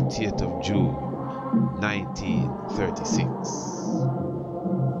 30th of June 1936.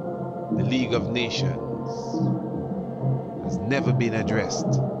 The League of Nations has never been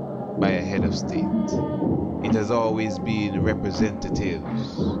addressed by a head of state. It has always been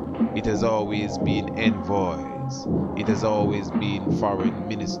representatives. It has always been envoys. nations. It has always been foreign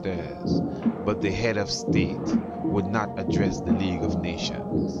ministers, but the head of state would not address the League of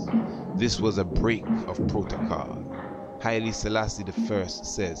Nations. This was a break of protocol. Haile Selassie I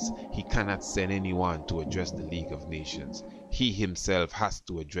says he cannot send anyone to address the League of Nations. He himself has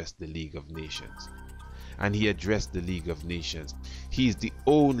to address the League of Nations. And he addressed the League of Nations. He is the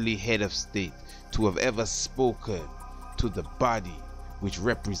only head of state to have ever spoken to the body which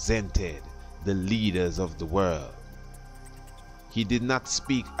represented the leaders of the world. He did not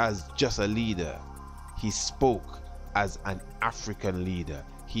speak as just a leader. He spoke as an African leader.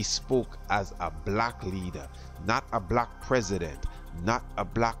 He spoke as a black leader, not a black president, not a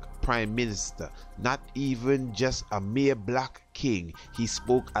black prime minister, not even just a mere black king. He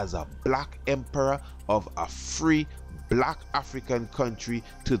spoke as a black emperor of a free black African country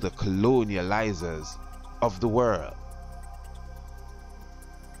to the colonializers of the world.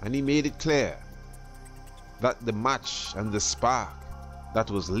 And he made it clear that the match and the spark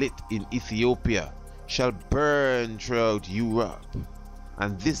that was lit in Ethiopia shall burn throughout Europe.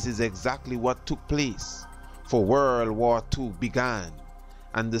 And this is exactly what took place. For World War II began,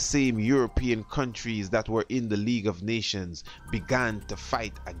 and the same European countries that were in the League of Nations began to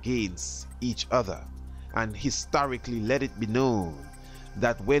fight against each other. And historically, let it be known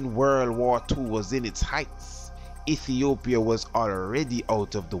that when World War II was in its heights, Ethiopia was already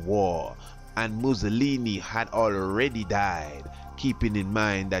out of the war, and Mussolini had already died, keeping in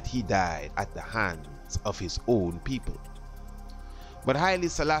mind that he died at the hands of his own people. But Haile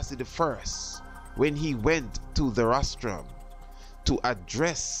Selassie I, when he went to the rostrum to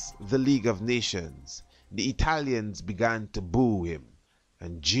address the League of Nations, the Italians began to boo him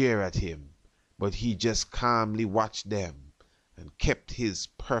and jeer at him, but he just calmly watched them and kept his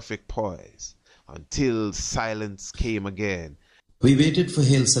perfect poise until silence came again. We waited for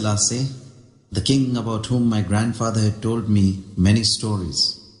Haile Selassie, the king about whom my grandfather had told me many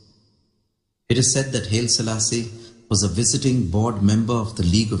stories. It is said that Haile Selassie was a visiting board member of the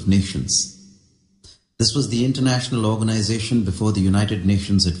League of Nations. This was the international organization before the United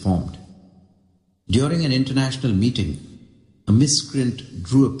Nations had formed. During an international meeting, a miscreant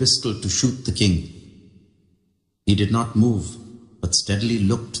drew a pistol to shoot the king. He did not move, but steadily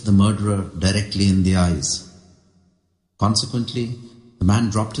looked the murderer directly in the eyes. Consequently, the man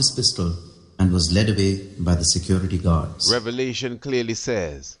dropped his pistol and was led away by the security guards. Revelation clearly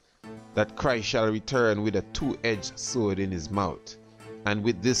says that Christ shall return with a two-edged sword in his mouth, and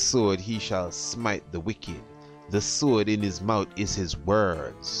with this sword he shall smite the wicked. The sword in his mouth is his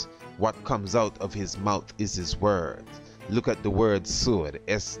words. What comes out of his mouth is his words. Look at the word sword,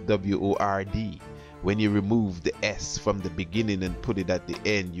 S-W-O-R-D. When you remove the S from the beginning and put it at the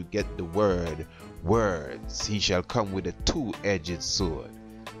end, you get the word words. He shall come with a two-edged sword.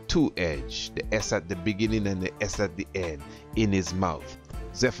 Two-edged, the S at the beginning and the S at the end, in his mouth.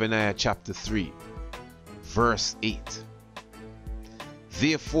 Zephaniah chapter 3, verse 8.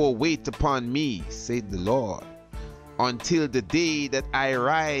 Therefore wait upon me, said the Lord, until the day that I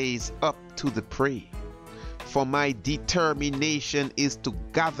rise up to the prey. For my determination is to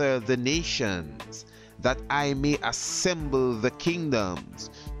gather the nations, that I may assemble the kingdoms,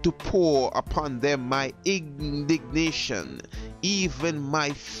 to pour upon them my indignation, even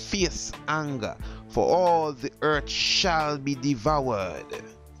my fierce anger, for all the earth shall be devoured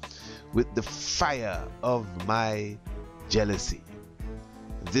with the fire of my jealousy.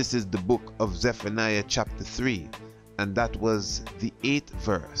 This is the book of Zephaniah chapter 3, and that was the 8th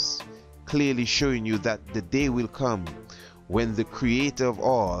verse, clearly showing you that the day will come when the Creator of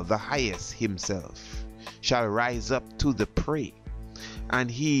all, the highest himself, shall rise up to the prey,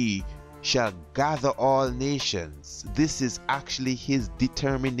 and he shall gather all nations. This is actually his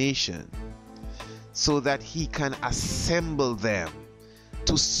determination, so that he can assemble them,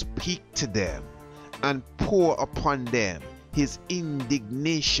 to speak to them and pour upon them his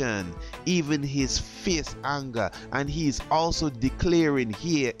indignation, even his fierce anger. And he is also declaring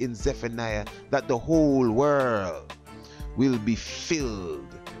here in Zephaniah that the whole world will be filled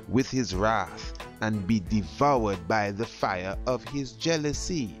with his wrath and be devoured by the fire of his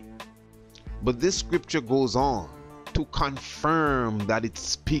jealousy. But this scripture goes on to confirm that it's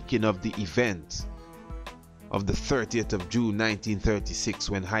speaking of the event of the 30th of June 1936,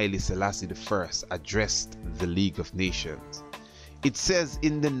 when Haile Selassie I addressed the League of Nations. It says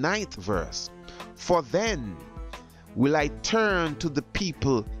in the 9th verse, "For then will I turn to the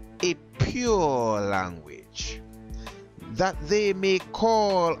people a pure language, that they may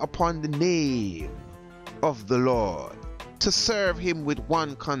call upon the name of the Lord, to serve him with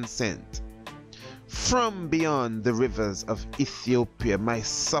one consent. From beyond the rivers of Ethiopia, my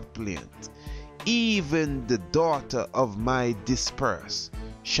suppliant, even the daughter of my dispersed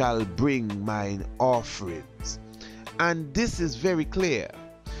shall bring mine offerings. And this is very clear,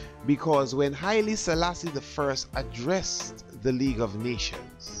 because when Haile Selassie I addressed the League of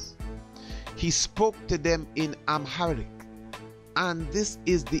Nations, he spoke to them in Amharic, and this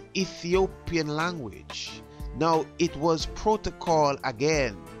is the Ethiopian language. Now, it was protocol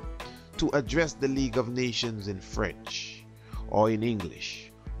again to address the League of Nations in French, or in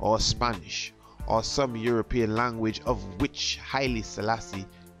English, or Spanish, or some European language of which Haile Selassie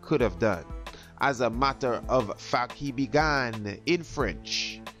could have done. As a matter of fact, he began in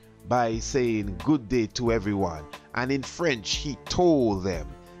French by saying good day to everyone, and in French he told them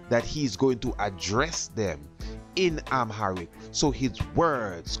that he's going to address them in Amharic so his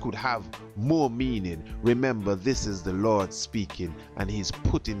words could have more meaning. Remember, this is the Lord speaking, and he's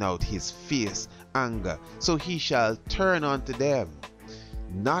putting out his fierce anger. So he shall turn unto them,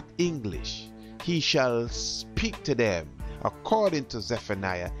 not English. He shall speak to them, according to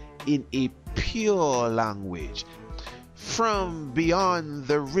Zephaniah, in a pure language, from beyond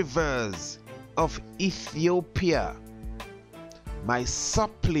the rivers of Ethiopia, my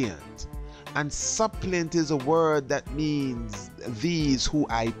suppliant. And suppliant is a word that means these who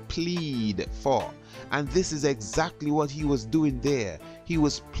I plead for. And this is exactly what he was doing there. He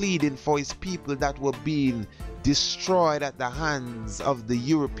was pleading for his people that were being destroyed at the hands of the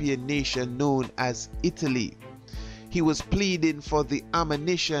European nation known as Italy. He was pleading for the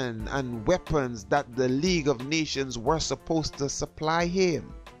ammunition and weapons that the League of Nations were supposed to supply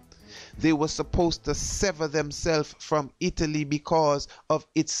him. They were supposed to sever themselves from Italy because of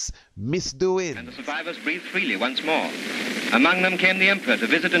its misdoing. And the survivors breathed freely once more. Among them came the emperor to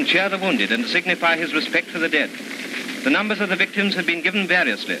visit and cheer the wounded and to signify his respect for the dead. The numbers of the victims have been given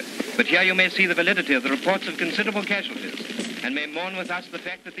variously, but here you may see the validity of the reports of considerable casualties, and may mourn with us the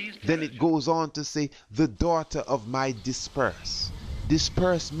fact that these... Then it goes on to say, the daughter of my dispersed.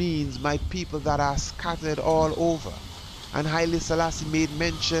 Dispersed means my people that are scattered all over. And Haile Selassie made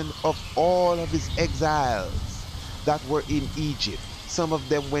mention of all of his exiles that were in Egypt. Some of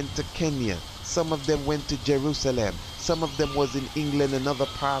them went to Kenya, some of them went to Jerusalem, some of them was in England and other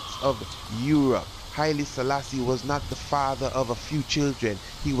parts of Europe. Haile Selassie was not the father of a few children,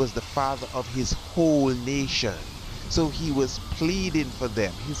 he was the father of his whole nation. So he was pleading for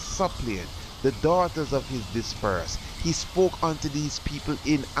them, his suppliant, the daughters of his dispersed. He spoke unto these people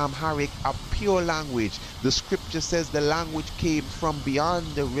in Amharic, a pure language. The scripture says the language came from beyond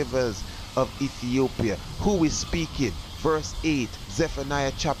the rivers of Ethiopia. Who is speaking? Verse 8,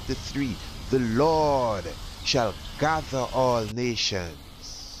 Zephaniah chapter 3. The Lord shall gather all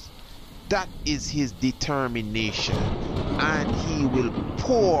nations. That is his determination. And he will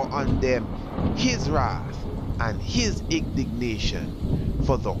pour on them his wrath and his indignation,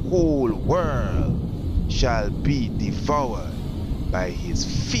 for the whole world shall be devoured by his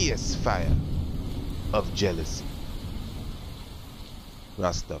fierce fire of jealousy.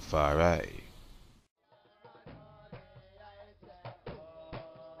 Rastafari.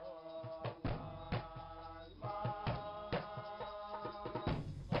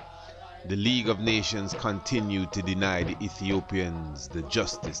 The League of Nations continued to deny the Ethiopians the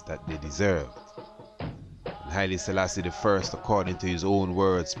justice that they deserved. And Haile Selassie I, according to his own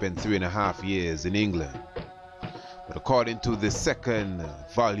words, spent 3.5 years in England. But according to the second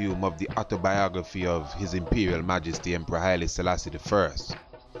volume of the autobiography of His Imperial Majesty Emperor Haile Selassie I,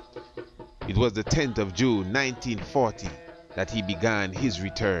 it was the 10th of June 1940 that he began his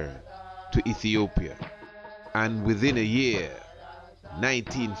return to Ethiopia. And within a year,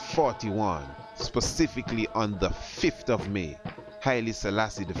 1941, specifically on the 5th of May, Haile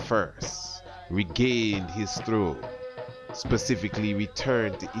Selassie I regained his throne, specifically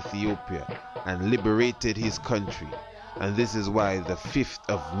returned to Ethiopia and liberated his country. And this is why the 5th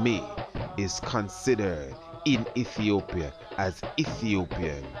of May is considered in Ethiopia as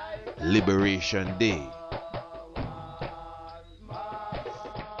Ethiopian Liberation Day.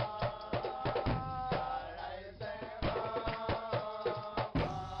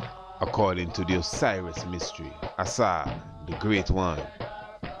 According to the Osiris mystery, Asa, the Great One,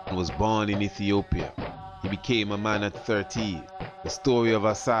 was born in Ethiopia. He became a man at 13. The story of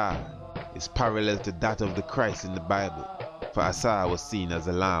Asa is parallel to that of the Christ in the Bible. For Asa was seen as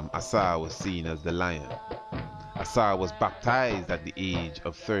a lamb, Asa was seen as the lion. Asa was baptized at the age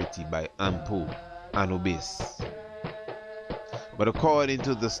of 30 by Anpu, Anubis. But according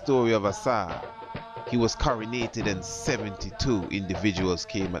to the story of Asa, he was coronated and 72 individuals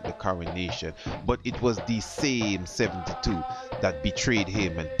came at the coronation. But it was the same 72 that betrayed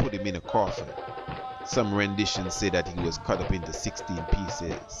him and put him in a coffin. Some renditions say that he was cut up into 16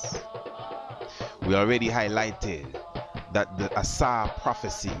 pieces. We already highlighted that the Asa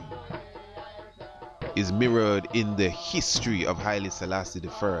prophecy is mirrored in the history of Haile Selassie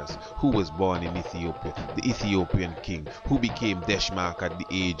I, who was born in Ethiopia, the Ethiopian king who became Deshmark at the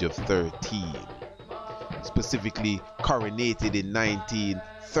age of 13, specifically coronated in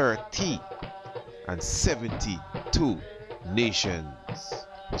 1930, and 72 nations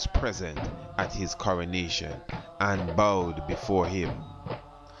was present at his coronation and bowed before him.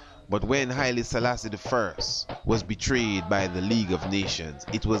 But when Haile Selassie I was betrayed by the League of Nations,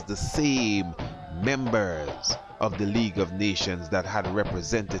 it was the same members of the League of Nations that had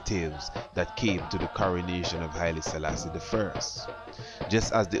representatives that came to the coronation of Haile Selassie I.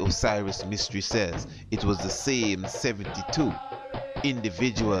 Just as the Osiris mystery says, it was the same 72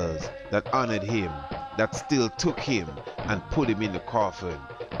 individuals that honored him, that still took him and put him in the coffin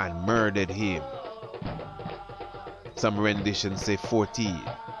and murdered him. Some renditions say 14.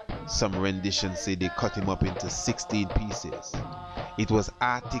 Some renditions say they cut him up into 16 pieces. It was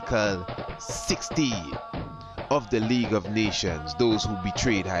Article 16 of the League of Nations, those who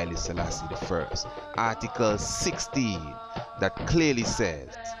betrayed Haile Selassie I. Article 16 that clearly says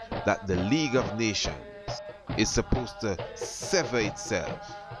that the League of Nations is supposed to sever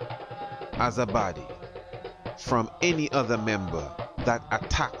itself as a body from any other member that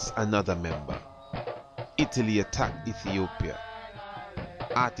attacks another member. Italy attacked Ethiopia.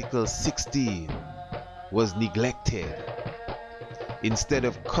 Article 16 was neglected. Instead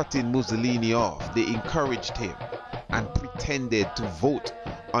of cutting Mussolini off, they encouraged him and pretended to vote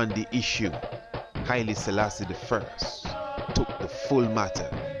on the issue. Haile Selassie I took the full matter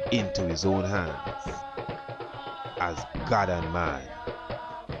into his own hands as God and man.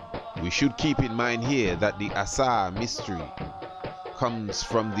 We should keep in mind here that the Asa mystery comes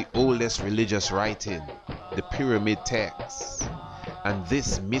from the oldest religious writing, the pyramid texts. And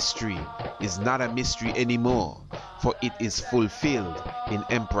this mystery is not a mystery anymore, for it is fulfilled in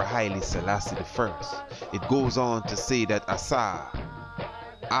Emperor Haile Selassie I. It goes on to say that Asa,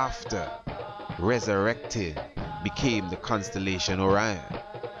 after resurrected, became the constellation Orion.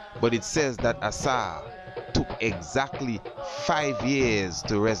 But it says that Asa took exactly 5 years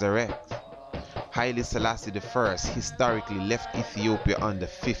to resurrect. Haile Selassie I historically left Ethiopia on the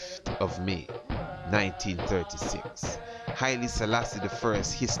 5th of May, 1936. Haile Selassie I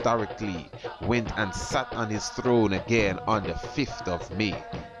historically went and sat on his throne again on the 5th of May,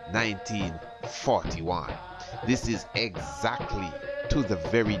 1941. This is exactly to the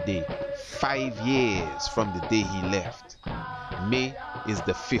very day, 5 years from the day he left. May is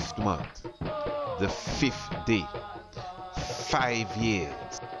the 5th month, the 5th day, 5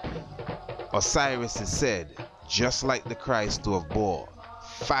 years. Osiris is said, just like the Christ, to have bore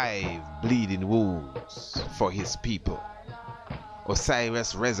 5 bleeding wounds for his people.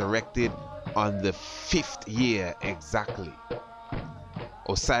 Osiris resurrected on the 5th year exactly.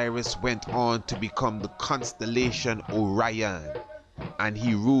 Osiris went on to become the constellation Orion, and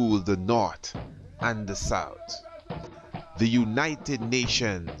he ruled the north and the south. The United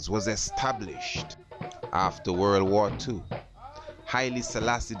Nations was established after World War II. Haile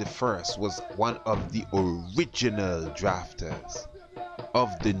Selassie I was one of the original drafters of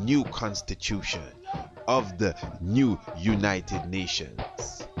the new constitution of the new United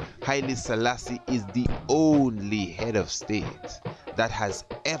Nations. Haile Selassie is the only head of state that has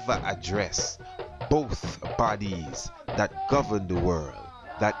ever addressed both bodies that govern the world,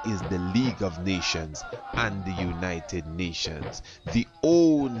 that is the League of Nations and the United Nations. The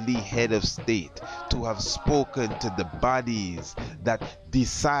only head of state to have spoken to the bodies that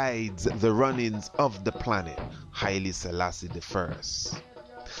decides the runnings of the planet, Haile Selassie I.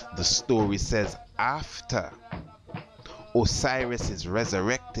 The story says after Osiris is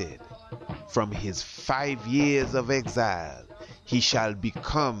resurrected from his 5 years of exile, he shall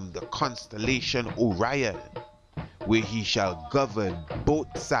become the constellation Orion, where he shall govern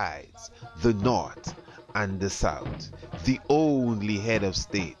both sides, the north and the south. The only head of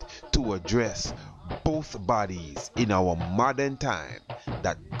state to address both bodies in our modern time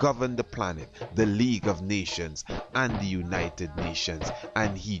that govern the planet, the League of Nations and the United Nations.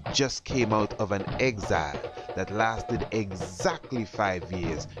 And he just came out of an exile that lasted exactly 5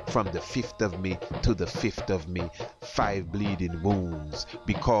 years, from the 5th of May to the 5th of May. 5 bleeding wounds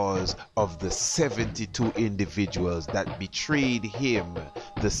because of the 72 individuals that betrayed him,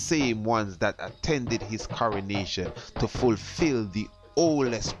 the same ones that attended his coronation to fulfill the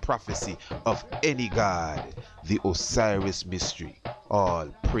oldest prophecy of any god, the Osiris mystery. All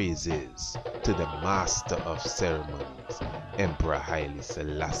praises to the master of ceremonies, Emperor Haile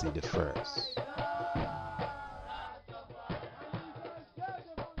Selassie I.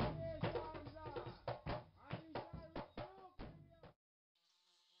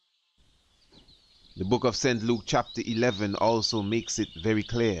 The book of St. Luke chapter 11 also makes it very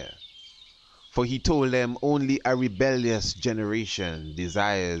clear. For he told them, only a rebellious generation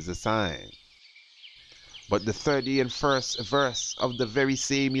desires a sign. But the 31st verse of the very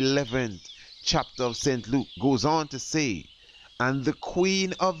same 11th chapter of St. Luke goes on to say, and the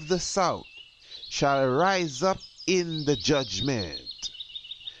queen of the south shall rise up in the judgment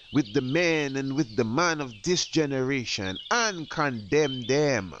with the men and with the man of this generation and condemn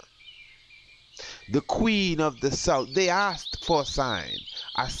them. The queen of the south, they asked for a sign.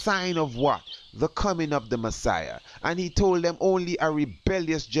 A sign of what? The coming of the Messiah. And he told them only a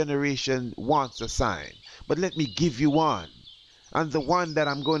rebellious generation wants a sign. But let me give you one. And the one that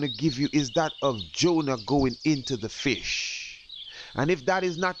I'm going to give you is that of Jonah going into the fish. And if that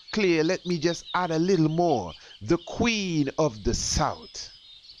is not clear, let me just add a little more. The queen of the south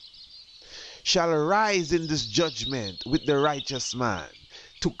shall rise in this judgment with the righteous man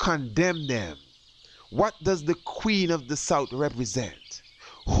to condemn them. What does the queen of the south represent?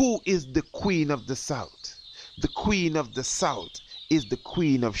 Who is the queen of the south? The queen of the south is the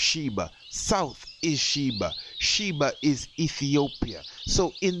queen of Sheba. South is Sheba. Sheba is Ethiopia.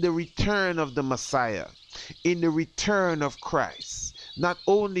 So in the return of the Messiah, in the return of Christ, not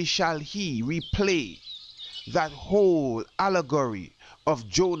only shall he replay that whole allegory of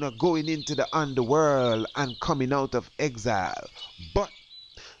Jonah going into the underworld and coming out of exile, but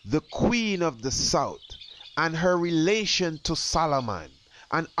the queen of the south and her relation to Solomon,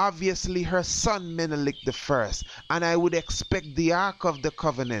 and obviously her son Menelik I, and I would expect the Ark of the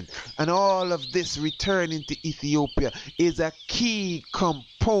Covenant and all of this returning to Ethiopia is a key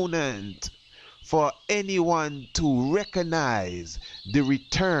component for anyone to recognize the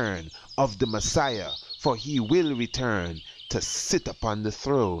return of the Messiah, for he will return to sit upon the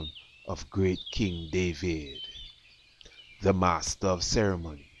throne of great King David, the master of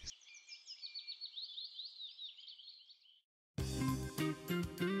ceremonies.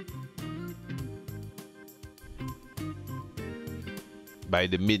 By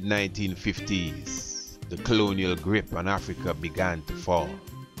the mid-1950s, the colonial grip on Africa began to fall.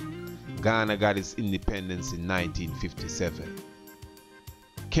 Ghana got its independence in 1957.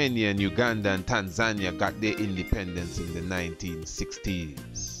 Kenya and Uganda and Tanzania got their independence in the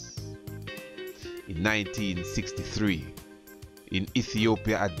 1960s. In 1963, in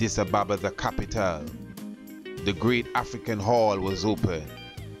Ethiopia, Addis Ababa, the capital, the Great African Hall was opened,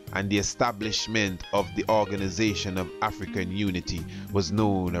 and the establishment of the Organization of African Unity was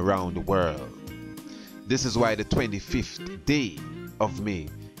known around the world. This is why the 25th day of May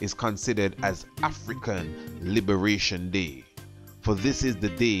is considered as African Liberation Day, for this is the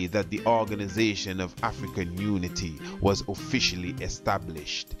day that the Organization of African Unity was officially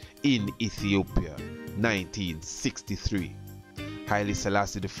established in Ethiopia, 1963. Haile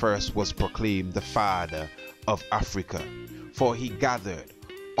Selassie I was proclaimed the father of Africa, for he gathered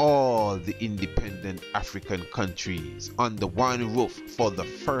all the independent African countries under one roof for the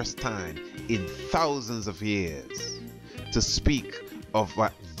first time in thousands of years to speak of a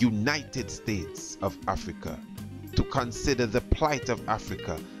United States of Africa, to consider the plight of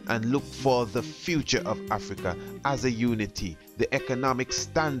Africa and look for the future of Africa as a unity, the economic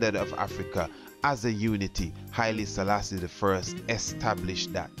standard of Africa as a unity. Haile Selassie I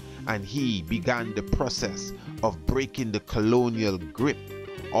established that, and he began the process of breaking the colonial grip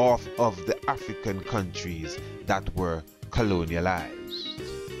off of the African countries that were colonialized.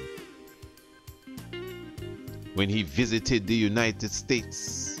 When he visited the United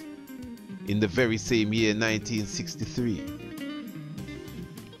States in the very same year, 1963,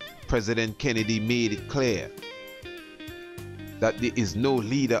 President Kennedy made it clear that there is no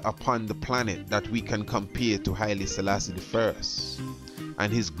leader upon the planet that we can compare to Haile Selassie I,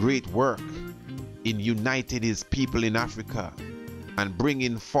 and his great work in uniting his people in Africa and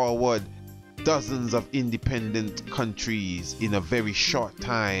bringing forward dozens of independent countries in a very short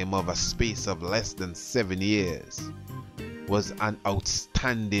time of a space of less than 7 years was an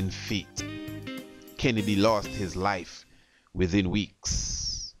outstanding feat. Kennedy lost his life within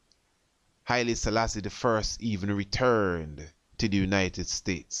weeks. Haile Selassie I even returned to the United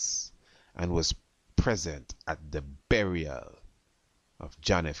States and was present at the burial of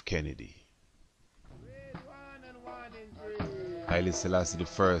John F. Kennedy. Haile Selassie I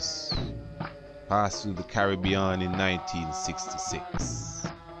passed through the Caribbean in 1966.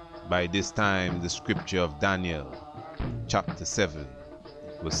 By this time, the scripture of Daniel, chapter 7,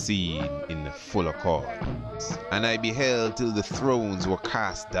 was seen in the full accord. And I beheld till the thrones were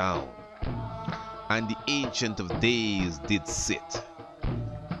cast down, and the Ancient of Days did sit,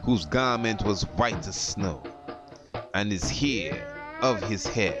 whose garment was white as snow, and his hair of his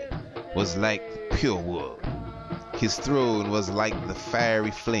head was like the pure wool. His throne was like the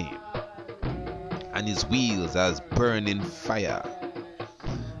fiery flame, and his wheels as burning fire.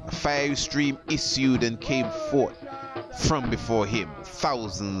 A fiery stream issued and came forth from before him.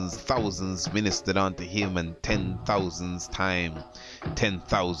 Thousands ministered unto him, and 10,000 times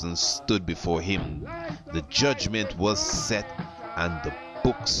 10,000 stood before him. The judgment was set, and the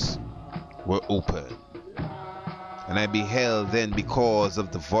books were opened. And I beheld then, because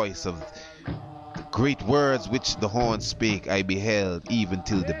of the voice of the great words which the horn spake, I beheld even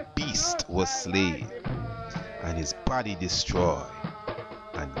till the beast was slain, and his body destroyed,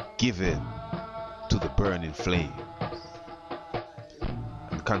 and given to the burning flame.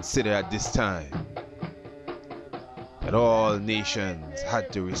 And consider at this time that all nations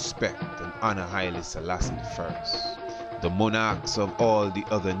had to respect and honor Haile Selassie I, the monarchs of all the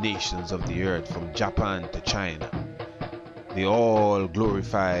other nations of the earth, from Japan to China. They all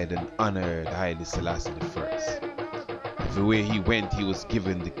glorified and honored Haile Selassie I. Everywhere he went, he was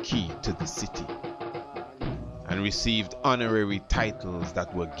given the key to the city and received honorary titles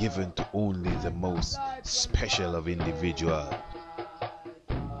that were given to only the most special of individuals.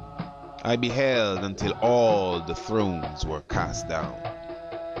 I beheld until all the thrones were cast down.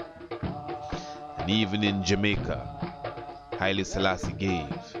 And even in Jamaica, Haile Selassie gave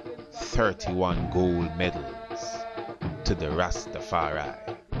 31 gold medals to the Rastafari.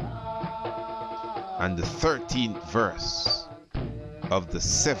 And the 13th verse of the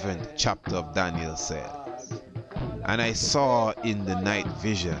 7th chapter of Daniel says, And I saw in the night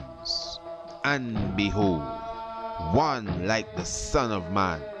visions, and behold, one like the Son of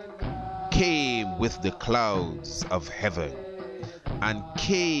Man came with the clouds of heaven, and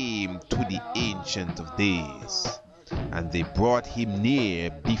came to the Ancient of Days, and they brought him near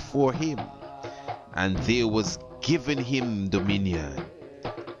before him, and there was given him dominion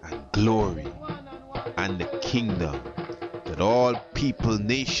and glory and the kingdom, that all people,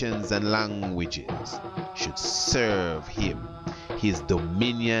 nations, and languages should serve him. His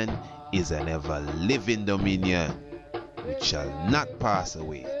dominion is an ever-living dominion which shall not pass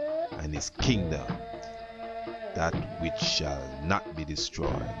away, and his kingdom that which shall not be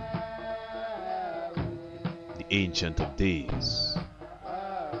destroyed. The Ancient of Days,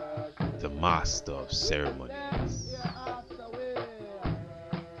 the Master of Ceremonies.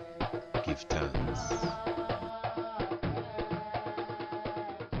 Give thanks.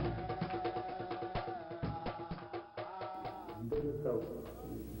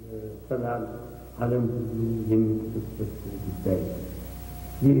 ሰላም ዓለም ሁሉ የሚደርስበት ጉዳይ።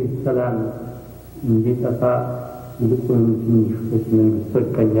 ይህ ሰላም እንዲጠፋ ይልቁንም ትንሽ መንግስቶች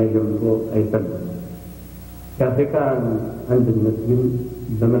ከኛ ጀምሮ አይፈልጉም። የአፍሪካን አንድነት ግን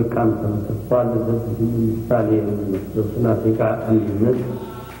በመልካም ተመስርቷል። ለዚህም ምሳሌ የሚመስለው ስለ አፍሪካ አንድነት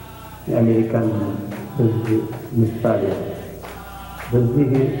የአሜሪካን ሕዝብ ምሳሌ።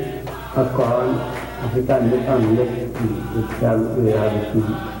 በዚህ አኳኋን አፍሪካን ነፃነት ያሉት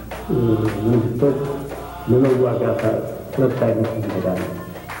መንግስቶች ለመዋጋት ሁለት አይነት ይሄዳሉ።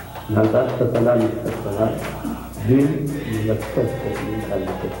 ምናልባት በሰላም ይፈጠራል፣ ግን መለከት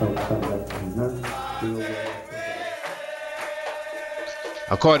ካለበት ሰውሳላችንና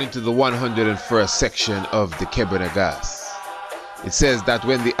According to the 101st section of the Kebenegas, it says that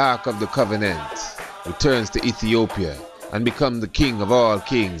when the Ark of the Covenant returns to Ethiopia and becomes the king of all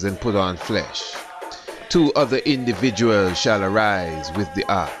kings and put on flesh, 2 other individuals shall arise with the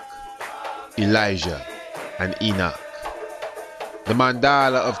Ark, Elijah and Enoch. The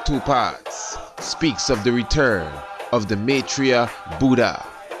mandala of 2 parts speaks of the return of the Maitreya Buddha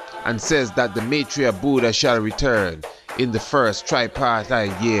and says that the Maitreya Buddha shall return in the first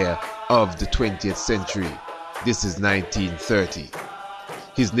tripartite year of the 20th century. This is 1930.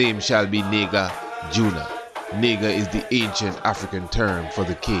 His name shall be Nega Juna. Nega is the ancient African term for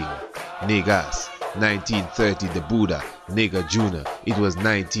the king. Negas, 1930, the Buddha, Nega Juna. It was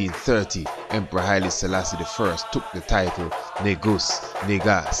 1930, Emperor Haile Selassie I took the title Negus,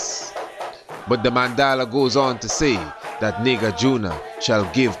 Negas. But the mandala goes on to say that Nega Juna shall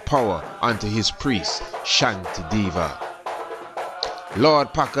give power unto his priest, Shanti Deva. Lord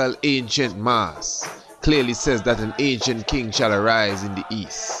Pakal Ancient Mass clearly says that an ancient king shall arise in the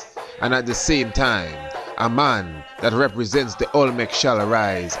east, and at the same time, a man that represents the Olmec shall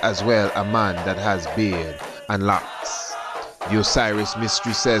arise, as well a man that has beard and locks. The Osiris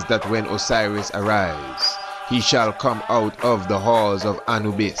mystery says that when Osiris arise, he shall come out of the halls of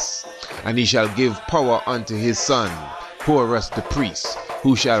Anubis, and he shall give power unto his son, Horus the priest,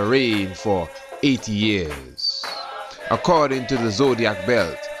 who shall reign for 80 years. According to the zodiac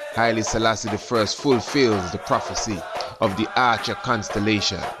belt, Haile Selassie I fulfills the prophecy of the Archer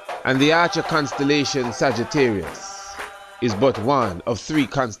constellation And the Archer constellation Sagittarius is but one of 3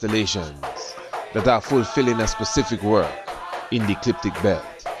 constellations that are fulfilling a specific work in the ecliptic belt: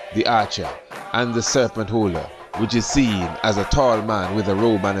 the Archer and the Serpent Holder, which is seen as a tall man with a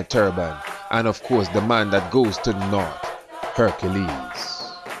robe and a turban, and of course the man that goes to the north,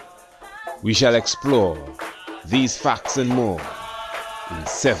 Hercules. We shall explore these facts and more in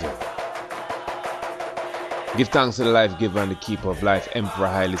 7. Give thanks to the life giver and the keeper of life, Emperor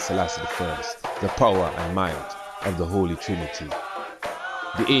Haile Selassie I, the power and might of the Holy Trinity,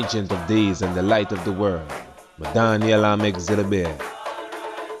 the Ancient of Days and the Light of the World, Madani Alamek Zilabeh,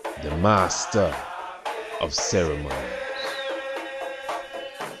 the Master of Ceremonies.